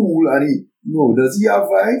and he cool and he no. Does he have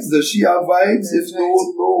vibes? Does she have vibes? If no,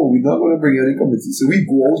 we're not going to bring you any committee. So we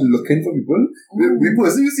go out looking for people. We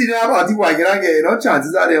personally see them party wagon and get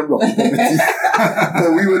chances are they're blocking committee.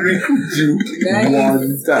 So we will recruit you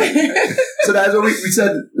one time. So that's what we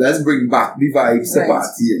said, let's bring back the vibes to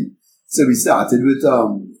partying. So we started with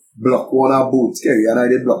block one our boat. Kerry and I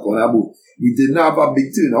did block one our boat. We didn't have a big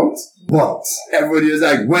turnout, but everybody was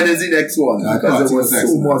like, when is the next one? Because it was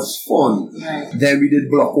so much fun. Right. Then we did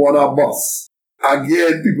block one our bus.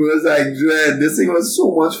 Again, people was like, this thing was so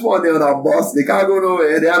much fun there on our bus. They can't go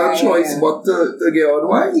nowhere. They had no choice but to get on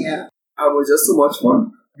wine. Yeah. And it was just so much fun.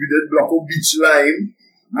 We did block of beach lime.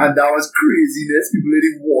 And that was craziness. People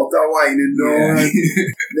letting water whining down.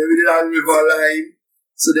 Then we did our river lime.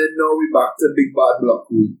 So then now we back to Big Bad Block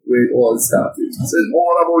where it all started. So it's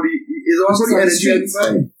all about it's also the energy and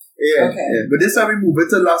vibe. Yeah, okay. Yeah. But this time we move it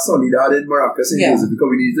to La Soledad in Maracas in Joseph because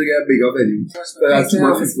we need to get a bigger venue. Because that's too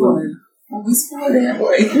much people. Always fall there,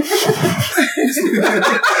 boy. Is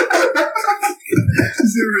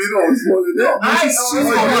it rain always falling there? I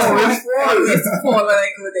always fall when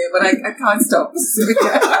I go there, but I can't stop.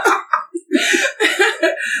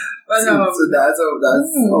 But, so that's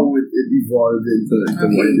how it evolved into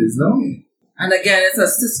what it is now. And again, it's a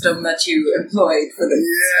system that you employed for this.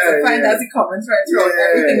 Yeah, I find that's a common thread throughout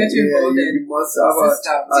everything that you involved in. You must have a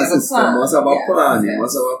system, you must have a plan. You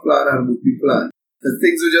must have a plan and a movie plan. The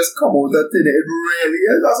things will just come out of thin air. It really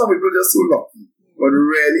is. That's how people just so lucky. But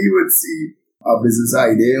rarely you would see a business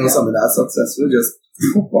idea or something that's successful just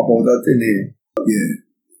pop out of thin air. Yeah.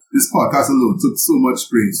 This podcast alone took so much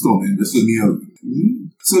brainstorming just for me.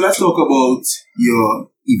 So let's talk about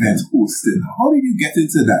your event hosting. How did you get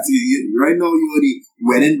into that? Right now you're the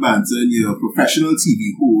wedding banter and you're a professional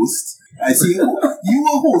TV host. I see you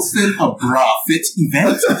were hosting a bra fit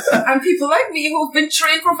event. And people like me who've been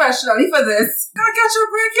trained professionally for this can't catch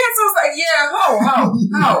your break yet. So I was like,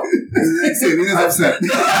 how? Saving is upset.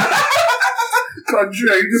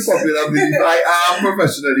 Contrary to popular belief, I am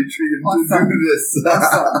professionally trained to do this.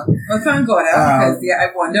 Well, thank God, because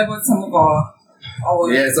I wonder about some of our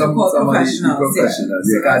some professionals.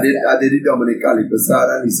 So I did the Dominic Calipasar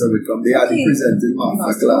and Lisa Wickham. They had the presenting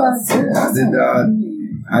masterclass.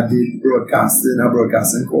 I did a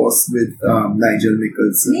broadcasting course with Nigel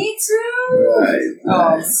Nicholson. Me too.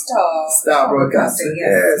 Right. Star Broadcasting.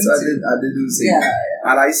 Yes, I did do the same.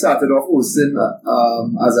 And I started off hosting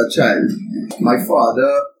as a child. My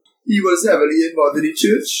father, he was heavily involved in the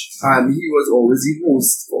church and he was always the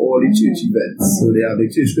host for all the church events. So they have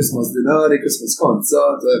the church Christmas dinner, the Christmas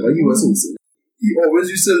concert, whatever, he was hosting. He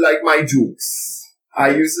always used to like my jokes.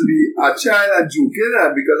 I used to be a child and joking,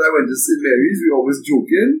 and because I went to St. Mary's, we always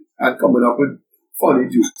joking and coming up with funny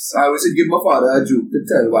jokes. I always give my father a joke to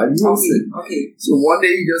tell while he hosted. Okay. So one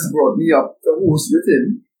day he just brought me up to host with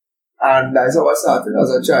him, and that's how I started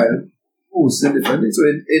as a child, hosting different things. So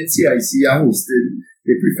in CIC, I hosted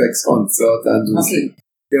the prefect's concert and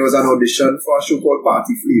there was an audition for a show called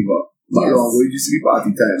Party Flavor. Not long ago, it used to be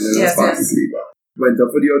Party Time, then it was Party Flavor. Went up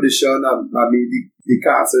for the audition, and I made the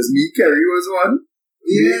cast. As me, Kerry was one.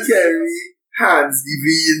 Me, Kerry, Hans, the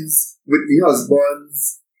Veins, with the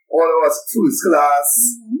husbands, all of us first class,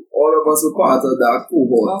 all of us were part of that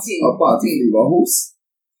cohort of Party Flavor hosts.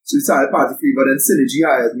 So we started Party Flavor, then Synergy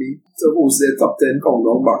hired me to host their top 10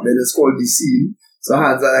 countdown back then. It's called The Scene. So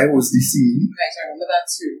Hans and I host The Scene. Right, I remember that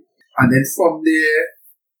too. And then from there,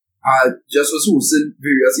 I just was hosting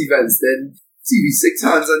various events. Then TV6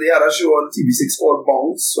 Hans and they had a show on TV6 called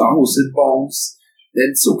Bounce. So I hosted Bounce.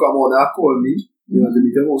 Then Soca Monarch called me. You know, to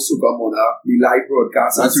meet the host Soca Monarch, the live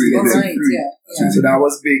broadcast. That's really big. So that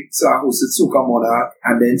was big. So I hosted Soca Monarch.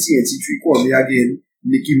 And then CNC3 called me again.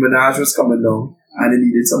 Nicki Minaj was coming down. And they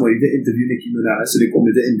needed somebody to interview Nicki Minaj. So they called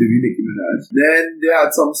me to interview Nicki Minaj. Then they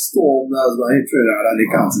had some storm that was going to hit Trinidad and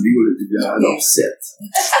they canceled the whole interview. I was upset.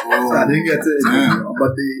 So I didn't get to interview.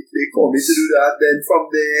 But they called me to do that. Then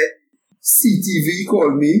from there, CTV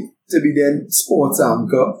called me to be then sports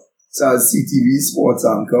anchor. So I was CTV sports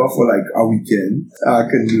anchor for like a weekend. I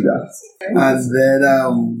couldn't do that. And then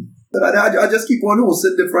I just keep on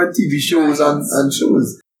hosting different TV shows and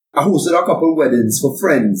shows. I hosted a couple weddings for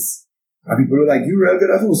friends. And people were like, "You real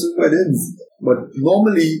good at hosting weddings." But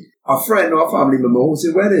normally, a friend or a family member hosts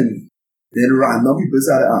a wedding. Then random people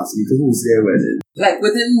started asking me to host their wedding. Like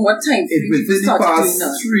within what time? Within the past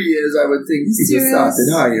 3 years, I would think people started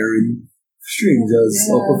hiring strangers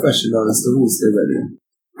or professionals to host their wedding.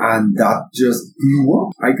 And that just blew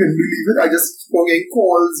up. I couldn't believe it. I just kept getting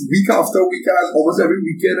calls week after week. Almost every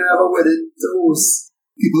weekend I have a wedding to host.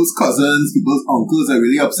 people's cousins, people's uncles are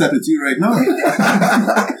really upset with you right now.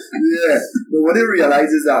 Yeah. But what they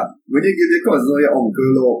realize is that when you give your cousin or your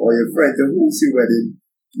uncle or your friend to host your wedding,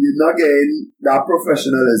 you're not getting that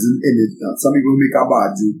professionalism in it. Now, some people make a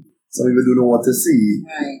bad joke. Some people don't know what to say.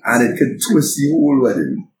 Right. And it can twist the whole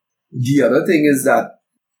wedding. The other thing is that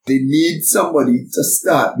they need somebody to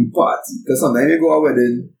start the party. Because sometimes you go to a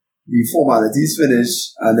wedding, the formalities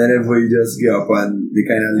finish, and then everybody just get up and they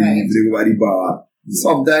kind of leave, they go by the bar.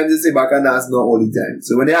 Sometimes they say back and dance, not all the time.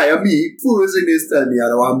 So when they hire me, first thing they tell me,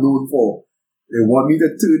 and what I'm known for, they want me to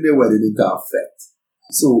turn their wedding into a fete.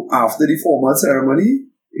 So after the formal ceremony,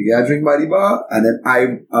 you get a drink by the bar, and then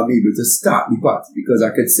I'm able to start the party because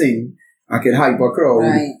I could sing, I could hype a crowd,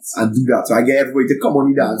 and do that. So I get everybody to come on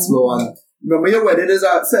the dance floor. And remember, your wedding is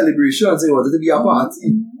a celebration, so you want it to be a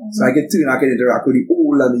party. So I can interact with the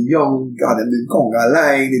old and the young, got them in conga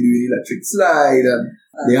line, they do the electric slide, and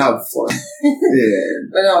they have fun.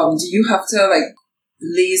 Yeah. But do you have to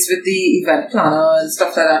liaise with the event planner and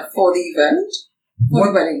stuff like that for the event?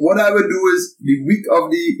 What I would do is the week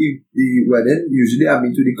of the wedding, usually I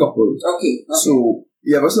meet with the couple. Okay. So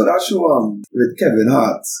you ever saw that show with Kevin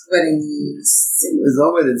Hart? Wedding singer. It's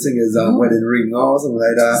not wedding singer, it's wedding ring or something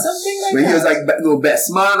like that. Something like where that. He was like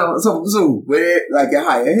best man or something. So where you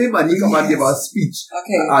hire him and he come and give a speech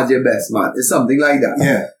as your best man. It's something like that.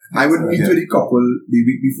 Yeah. I would meet with the couple the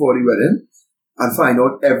week before the wedding and find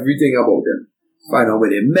out everything about them. Find out where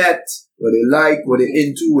they met, what they like, what they're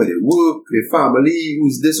into, where they work, their family,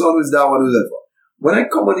 who's this one, who's that one, who's that one. When I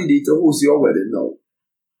come on the day to host your wedding now,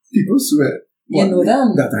 people swear. You know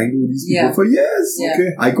them. That I know these people for years. Yeah.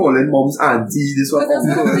 Okay. I call them mom's auntie, this one. But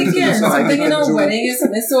that's what I'm thinking. Something in a wedding is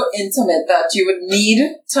something so intimate that you would need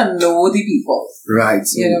to know the people. Right.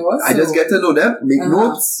 So I So just get to know them, make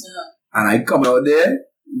notes, and I come out there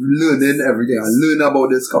learning everything. I learn about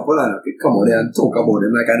this couple and I can come out there and talk about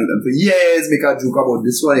them like I know them for years, make a joke about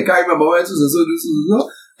this one. I can't remember when so.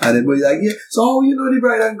 And everybody's like, yeah, so how you know the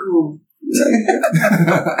bride and groom?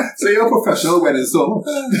 So you're a professional wedding song.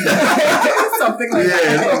 something like that.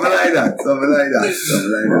 Yeah, something like that.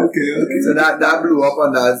 Okay. So that blew up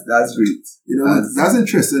and that's great. That's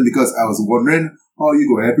interesting because I was wondering how you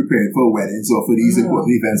go ahead preparing for weddings or for these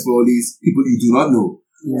important events for all these people you do not know.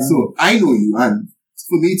 Yeah. So I know you, and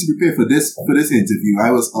for me to prepare for this interview,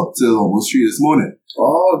 I was up till almost 3 this morning.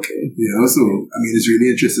 Oh, okay. So I mean, it's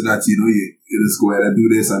really interesting that you just go ahead and do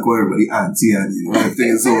this and call everybody auntie and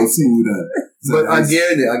everything is all smooth. But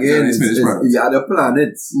again, you had to plan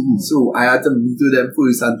it. So I had to meet with them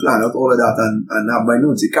first and plan out all of that and have my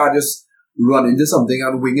notes. You can't just run into something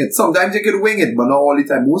and wing it. Sometimes you can wing it, but not all the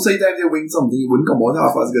time. Most of the time you wing something, it wouldn't come out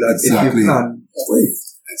half as good as if you plan.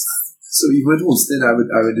 So even with hosting, I would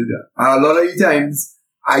do that. And a lot of the times,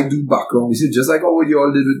 I do background research, just like what you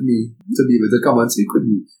all did with me, to be able to come and speak with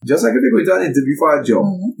me. Just like if you're going to an interview for a job,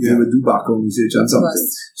 you would do background research on something.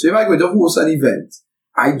 So if I go to host an event,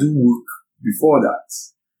 I do work before that.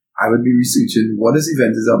 I would be researching what this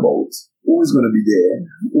event is about, who is going to be there,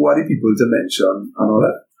 who are the people to mention, and all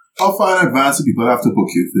that. How far in advance do people have to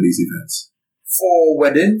book you for these events? For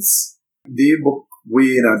weddings, they book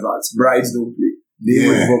way in advance. Brides don't play. They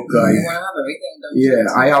would book. You want to have everything done. Yeah,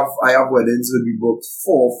 I have weddings would be booked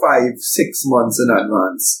 4, 5, 6 months in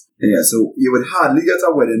advance. Yeah, so you would hardly get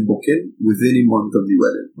a wedding booking within a month of the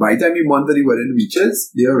wedding. By the time the month of the wedding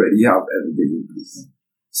reaches, they already have everything in place.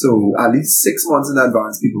 So at least 6 months in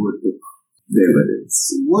advance, people would book their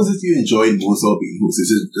weddings. What is it you enjoy most of being host?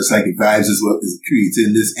 Is it just like the vibes is what is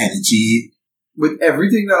creating this energy? With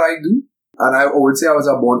everything that I do, and I would say I was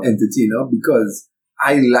a born entertainer because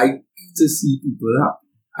I like to see people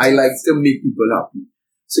happy. I like to make people happy.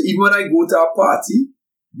 So even when I go to a party,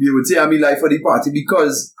 they would say I'm in life for the party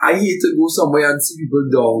because I hate to go somewhere and see people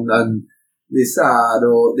down and they're sad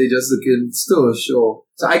or they just looking stush or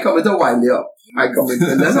so I come in to wind it up. I come in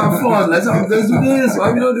and let's have fun, let's do this,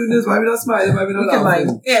 why we not doing this, why we not smiling, why we not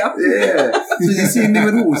laughing. Yeah. So you see me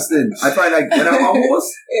with hosting. I find like when I'm a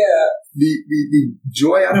host, the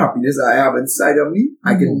joy and happiness that I have inside of me,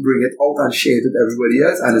 I can bring it out and share it with everybody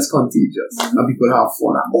else and it's contagious. And people have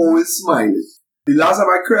fun. I'm always smiling. The last time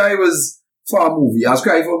I cried was for a movie. I was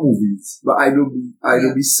crying for movies. But I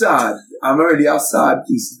don't be sad. I'm already a sad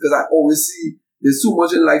piece because I always see there's so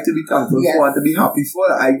much in life to be thankful for and to be happy for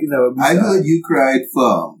that I can never be sad. I heard you cried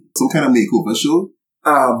for some kind of makeover show.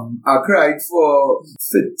 I cried for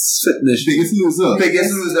fitness. Biggest Loser.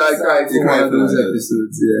 I cried for one of those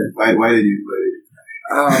episodes. Yeah. Why did you?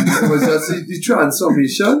 It was just the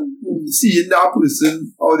transformation, seeing that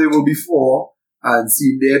person how they were before and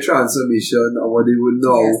seeing their transformation and what they were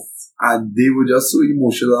now, and they were just so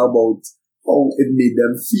emotional about how it made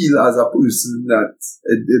them feel as a person, that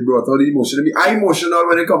it brought out the emotion. I'm emotional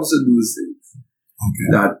when it comes to those things. Okay.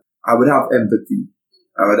 That I would have empathy.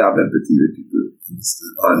 I would have empathy with people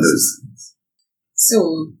on those things.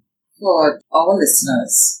 So, for our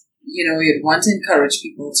listeners, you'd want to encourage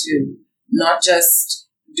people to not just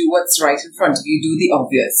do what's right in front of you, do the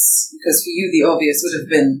obvious. Because for you, the obvious would have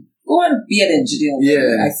been, go and be an engineer.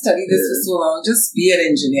 Yeah. I studied this for so long, just be an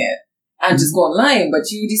engineer. And just go online. But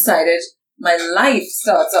you decided, my life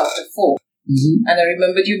starts after 4. Mm-hmm. And I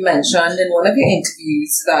remembered you mentioned in one of your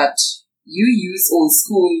interviews that you use old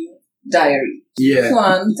school diary. Yeah.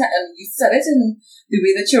 And you said it in the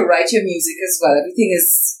way that you write your music as well. Everything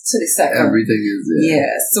is to the second. Everything is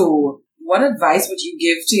Yeah. So, what advice would you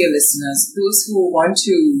give to your listeners, those who want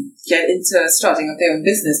to get into starting up their own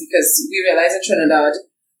business? Because we realize in Trinidad,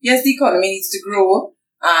 yes, the economy needs to grow,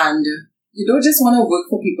 and you don't just want to work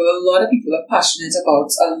for people. A lot of people are passionate about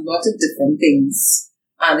a lot of different things,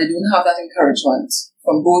 and they don't have that encouragement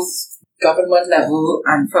from both government level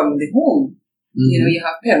and from the home. Mm-hmm. You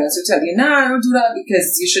have parents who tell you, nah, don't do that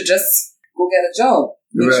because you should just go get a job.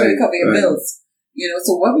 Make sure you cover your bills.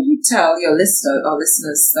 So what would you tell your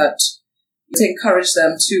listeners that to encourage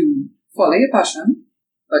them to follow your passion?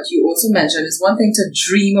 But you also mentioned it's one thing to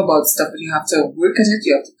dream about stuff, but you have to work at it,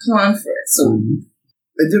 you have to plan for it. So,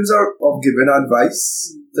 in terms of giving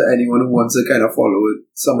advice to anyone who wants to kind of follow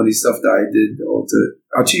some of the stuff that I did or to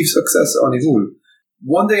achieve success on the whole,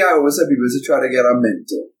 one thing I always tell people is to try to get a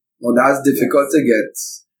mentor. Now that's difficult to get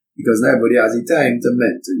because not everybody has the time to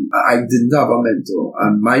mentor you. I didn't have a mentor,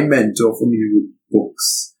 and my mentor for me was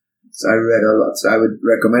books. So I read a lot. So I would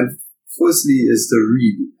recommend, firstly, is to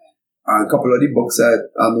read. A couple of the books that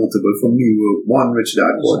are notable for me were one, Rich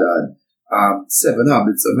Dad, Poor Dad, 7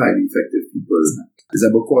 Habits of Highly Effective People. There's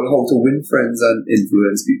a book called How to Win Friends and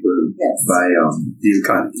Influence People by Dale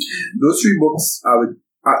Carnegie. Those 3 books,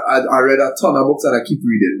 I read a ton of books and I keep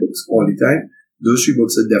reading books all the time. Those 3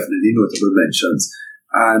 books are definitely notable mentions.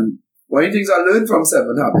 And one of the things I learned from 7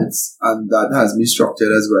 Habits, and that has me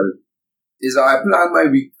structured as well, is I plan my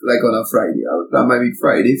week like on a Friday. I would plan my week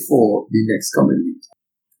Friday for the next coming week.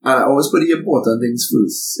 And I always put the important things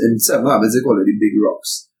first. In 7 Habits, they call it the big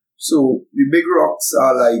rocks. So the big rocks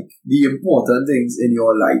are like the important things in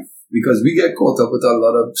your life, because we get caught up with a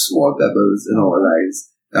lot of small pebbles in our lives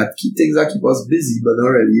that keep us busy but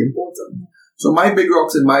not really important. So my big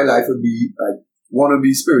rocks in my life would be like, one would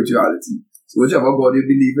be spirituality. So whichever God you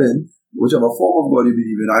believe in, whichever form of God you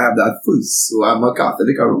believe in, I have that first. So I'm a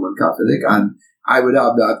Catholic, a Roman Catholic, and I would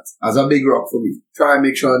have that as a big rock for me. Try and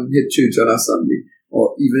make sure I hit church on a Sunday.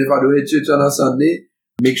 Or even if I don't hit church on a Sunday,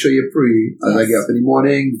 make sure you pray as I get up in the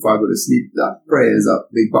morning before I go to sleep. That prayer is a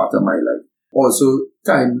big part of my life. Also,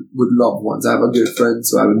 time with loved ones. I have a girlfriend,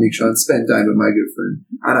 so I would make sure and spend time with my girlfriend.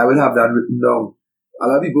 And I would have that written down. A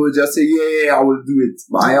lot of people would just say, yeah, I will do it.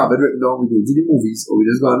 But I have it written down. We go to the movies, or we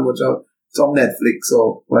just go and watch some Netflix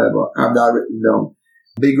or whatever. I have that written down.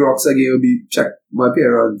 Big rocks again would be check my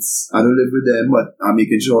parents. I don't live with them, but I'm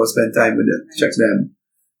making sure I spend time with them. Check them.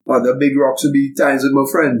 But the big rocks would be times with my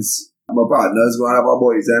friends. My partners, when I have a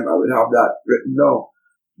boys time, I would have that written down.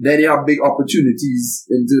 Then you have big opportunities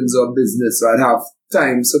in terms of business. So I'd have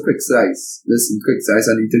times for quick size. Listen, quick size,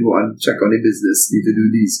 I need to go and check on the business. Need to do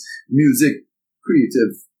these. Music,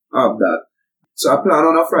 creative, I have that. So I plan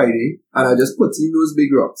on a Friday and I just put in those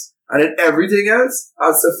big rocks. And then everything else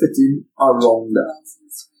has to fit in around that.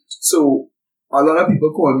 So a lot of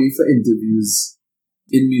people call me for interviews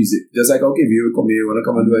in music. Just like, okay, if you come here, you want to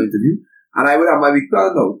come and do an interview? And I would have my week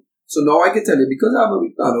planned out. So now I can tell you, because I have a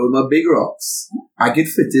week planned out with my big rocks, I can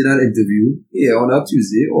fit in an interview here on a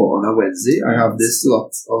Tuesday or on a Wednesday. I have this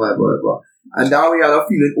slot or whatever. And now we are not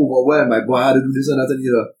feeling overwhelmed. My boy, I had to do this and that and the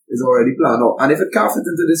other. It's already planned out. And if it can't fit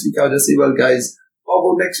into this week, I'll just say, well, guys, how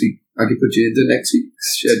about next week? I can put you into next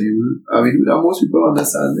week's schedule. I mean, most people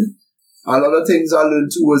understand it. A lot of things I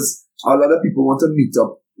learned too was a lot of people want to meet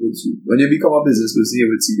up with you. When you become a business person, you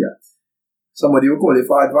would see that. Somebody will call you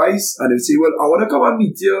for advice and they'll say, well, I want to come and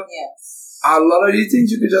meet you. Yes. A lot of these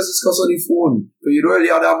things you can just discuss on the phone. But you don't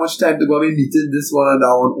really have that much time to go and be meeting this one and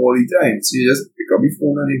that one all the time. So you just pick up your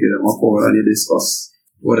phone and you get them a call and you discuss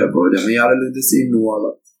whatever. Then you have to learn to say no a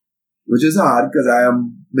lot. Which is hard because I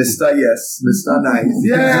am Mr. Yes, Mr. Nice.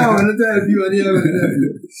 Yeah, I'm going to help you and yeah, I'm going to help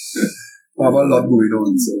you. I have a lot going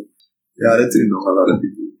on, so yeah, that's to know a lot of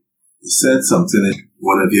people. You said something in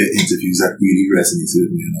one of your interviews that really resonated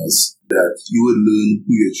with me, and was that you would learn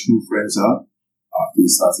who your true friends are after you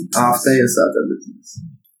start a business. After you start a business.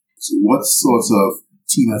 So what sort of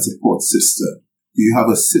team and support system do you have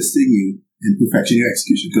assisting you in perfecting your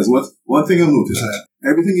execution. Because one thing I've noticed,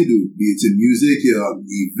 everything you do, be it in music, your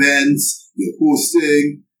events, your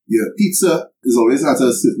hosting, your pizza, is always at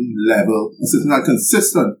a certain level, a certain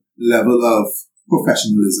consistent level of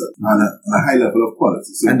professionalism and a high level of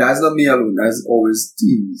quality. So, and that's not me alone, that's always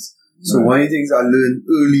teams. So one of the things I learned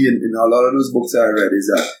early in a lot of those books I read is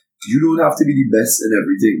that you don't have to be the best in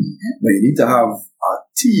everything, but you need to have a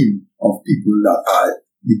team of people that are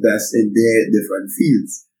the best in their different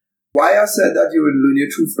fields. Why I said that you would learn your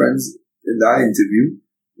true friends in that interview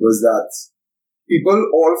was that people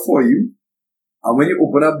all for you, and when you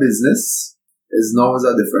open a business, it's now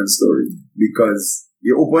a different story, because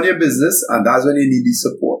you open your business and that's when you need the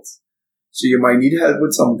support. So you might need help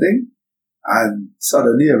with something, and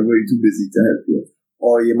suddenly everybody's too busy to help you.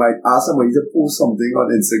 Or you might ask somebody to post something on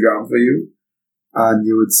Instagram for you, and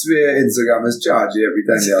you would swear Instagram is charging every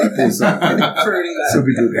time they have to post something. So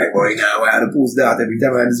people are like, boy, now I had to post that. Every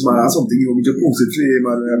time I had this man has something, you want me to post it for him.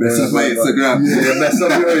 Mess up my Instagram. Yeah, mess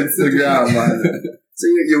up your Instagram, man. So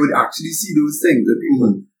you would actually see those things with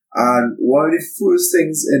people. And one of the first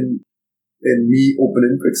things in me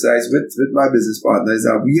opening Quick Size with my business partner is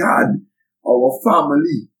that we had our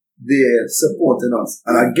family there supporting us.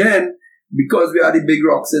 And again, because we had the big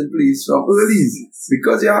rocks in place from early,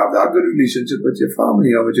 because you have that good relationship with your family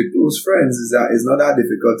or with your close friends, it's not that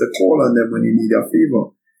difficult to call on them when you need a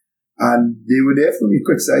favor. And they were there for me.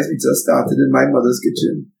 Quick Size Pizza started in my mother's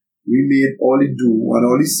kitchen. We made all the dough and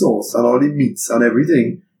all the sauce and all the meats and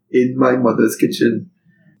everything in my mother's kitchen.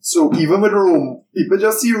 So even with Rome, people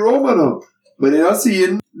just see Rome, but they're not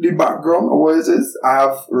seeing the background of what it is. I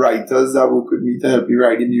have writers that work with me to help me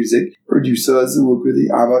write the music, producers who work with me.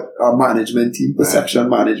 I have a management team, perception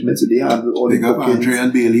management, so they handle all the Big up Andre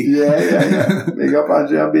and Bailey. Yeah. Big up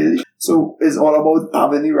Andre and Bailey. So it's all about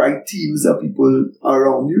having the right teams of people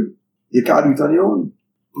around you. You can't do it on your own.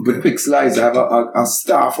 With Quick Slice, I have a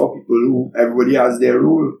staff of people who everybody has their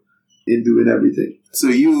role in doing everything. So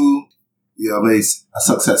you have a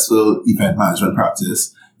successful event management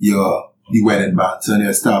practice. You're the wedding banter and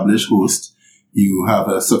you're established host. You have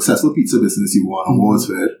a successful pizza business you won awards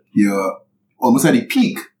with. You're almost at the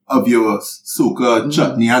peak of your soca,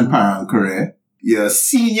 chutney and parang career. You're a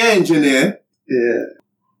senior engineer. Yeah.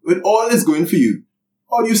 With all this going for you,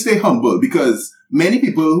 how do you stay humble? Because many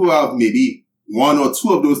people who have maybe one or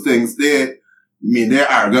two of those things, they're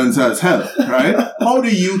arrogant as hell, right? How do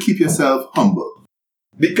you keep yourself humble?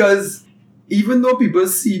 Because even though people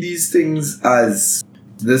see these things as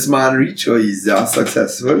this man rich or he's that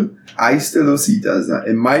successful, I still don't see it as that.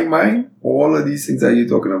 In my mind, all of these things that you're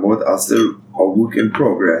talking about are still a work in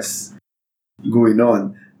progress going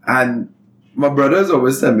on. And my brothers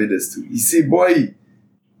always tell me this too. He say, boy,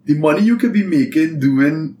 the money you could be making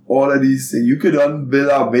doing all of these things, you could build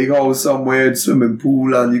a big house somewhere, swimming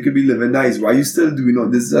pool, and you could be living nice. Why you still doing all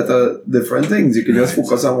this other different things? You could just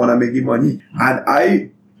focus on want to make the money. And I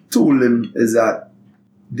told him is that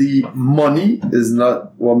the money is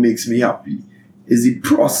not what makes me happy. Is the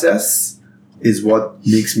process is what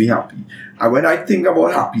makes me happy. And when I think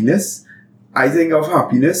about happiness, I think of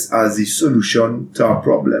happiness as the solution to a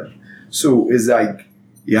problem. So it's like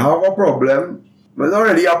you have a problem, but not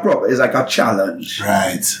really a problem. It's like a challenge.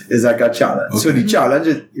 Right. It's like a challenge. Okay. So the challenge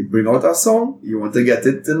is you bring out a song, you want to get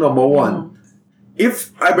it to number one.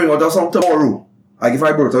 If I bring out a song tomorrow, like if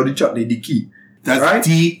I brought out the chutney, the key. That's right?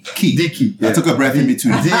 D key. D key. I took a breath in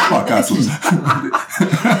between the podcasts.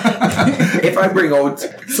 If I bring out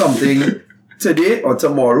something today or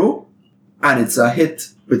tomorrow and it's a hit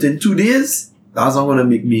within 2 days, that's not going to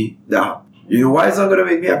make me that happy. You know why it's not going to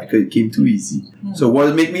make me happy? Because it came too easy. So what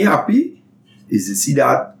will make me happy is to see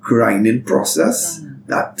that grinding process,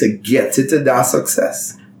 that to get it to that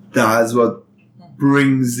success. That's what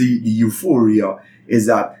brings the euphoria, is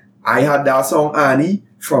that I had that song Annie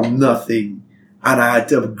from nothing. And I had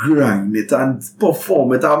to grind it and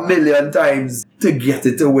perform it 1,000,000 times to get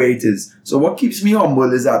it to where it is. So what keeps me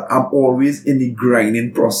humble is that I'm always in the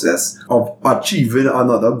grinding process of achieving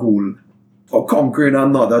another goal or conquering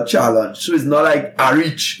another challenge. So it's not like I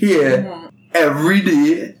reach here. Every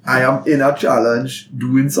day I am in a challenge,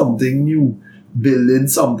 doing something new, building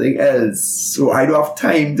something else. So I don't have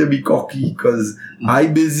time to be cocky because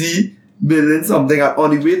I'm busy building something. And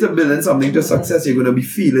on the way to building something to success, you're going to be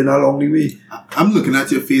feeling along the way. I'm looking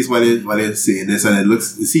at your face while you're saying this, and it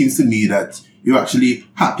seems to me that you're actually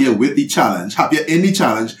happier with the challenge, happier in the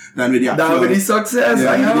challenge than with the actual... Than with the success.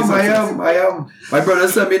 Yeah, I am. My brother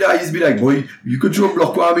said me that he's be like, boy, you could throw a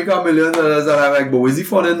block and make $1 million. And I'm like, but where's the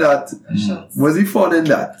fun in that? Where's the fun in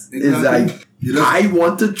that? Exactly. It's like, I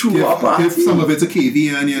want to throw up a give some of it to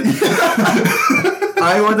KV and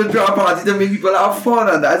I want to throw a party to make people have fun,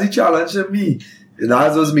 and that's the challenge for me. And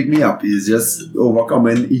that's what makes me happy, is just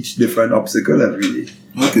overcoming each different obstacle every day.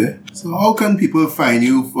 Okay. So how can people find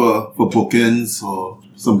you for bookings or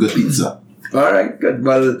some good pizza? Alright, good.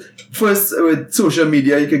 Well, first with social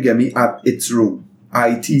media, you can get me at It's Rome.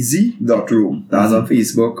 itz.rome. That's on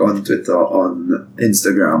Facebook, on Twitter, on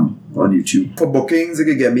Instagram, on YouTube. For bookings, you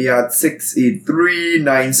can get me at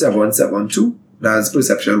 683-9772. That's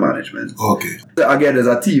Perception Management. Okay. So again, there's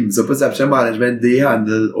a team. So Perception Management, they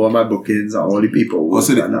handle all my bookings and all the paperwork.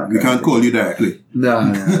 So we can't call you directly?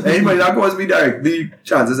 Nah. Anybody that calls me directly,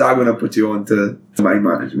 chances are going to put you on to my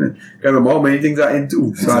management. Remember how many things are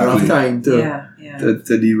into, so I don't have time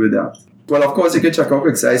to deal with that. Well, of course, you can check out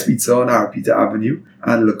Quick Size Pizza on our Peter Avenue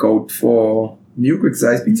and look out for new Quick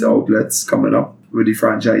Size Pizza outlets coming up with the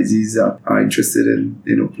franchisees that are interested in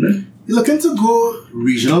opening. You looking to go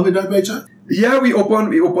regional with that by chance? Yeah, we open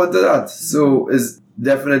to that. So it's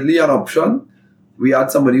definitely an option. We had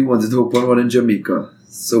somebody who wanted to open one in Jamaica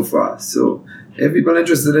so far. So if people are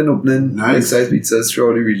interested in opening Quick Size Pizzas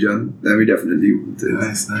throughout the region, then we definitely open to it.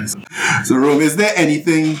 Nice. So Rome, is there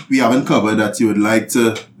anything we haven't covered that you would like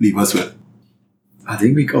to leave us with? I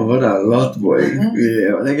think we covered a lot, boy.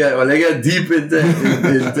 Mm-hmm. Yeah, when I get deep into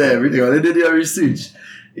everything, when I did the research.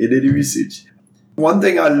 One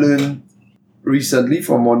thing I learned recently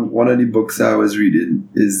from one of the books I was reading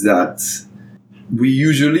is that we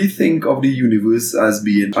usually think of the universe as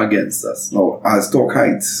being against us. No, as talk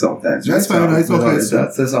heights sometimes. That's fine, I talk heights.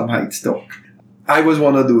 That's some heights talk. I was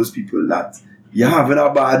one of those people that you're having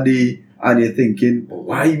a bad day and you're thinking,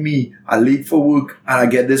 why me? I'm late for work and I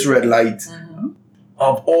get this red light. Mm-hmm.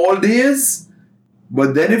 Of all days.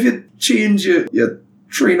 But then if you change your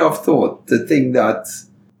train of thought to think that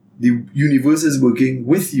the universe is working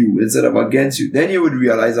with you instead of against you, then you would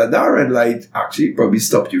realize that red light actually probably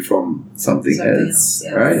stopped you from something else.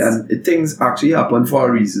 Yes. Right? And things actually happen for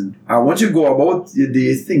a reason. And once you go about your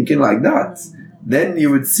day thinking like that, then you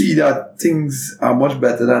would see that things are much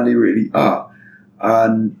better than they really are.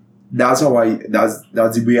 And that's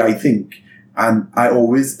that's the way I think. And I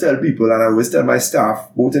always tell people, and I always tell my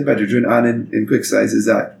staff, both in Petrogene and in Quick Size, is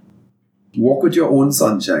that walk with your own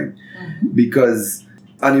sunshine. Mm-hmm. Because,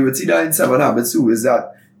 and you would see that in 7 Habits too, is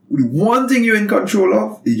that the one thing you're in control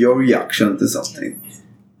of is your reaction to something.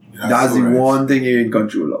 That's the one thing you're in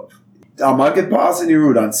control of. A man can pass in the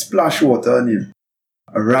road and splash water on you.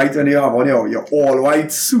 Right when you have on your all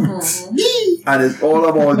white suit. Mm-hmm. And it's all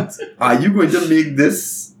about, are you going to make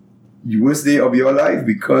this the worst day of your life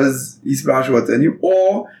because he splashed water on you,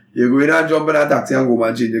 or you're going to jump in a taxi and go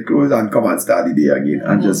and change your clothes and come and start the day again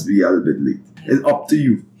and just be a little bit late. It's up to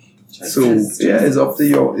you. It's up to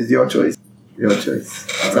you. It's your choice.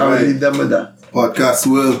 So I will leave them with that. Podcast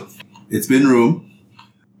world. It's been Rome.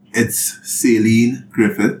 It's Celine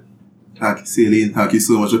Griffith. Celine, thank you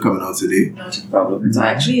so much for coming out today. Not a problem.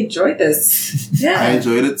 I actually enjoyed this. Yeah. I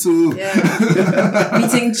enjoyed it too. Yeah.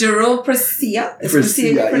 Meeting Jerome Precilla. Is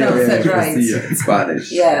Precilla, you pronounce it right? Precilla in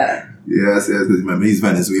Spanish. Yeah. Yes. Remember, he's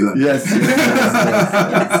Venezuelan. Yes.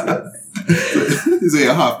 So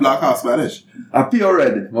you're half black, half Spanish? I pure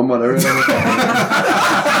red. My mother red.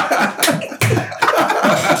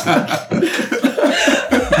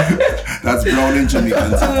 That's brown in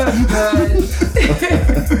Jamaican. Oh, God.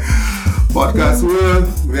 Podcast world,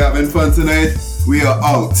 we're having fun tonight. We are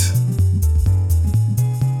out.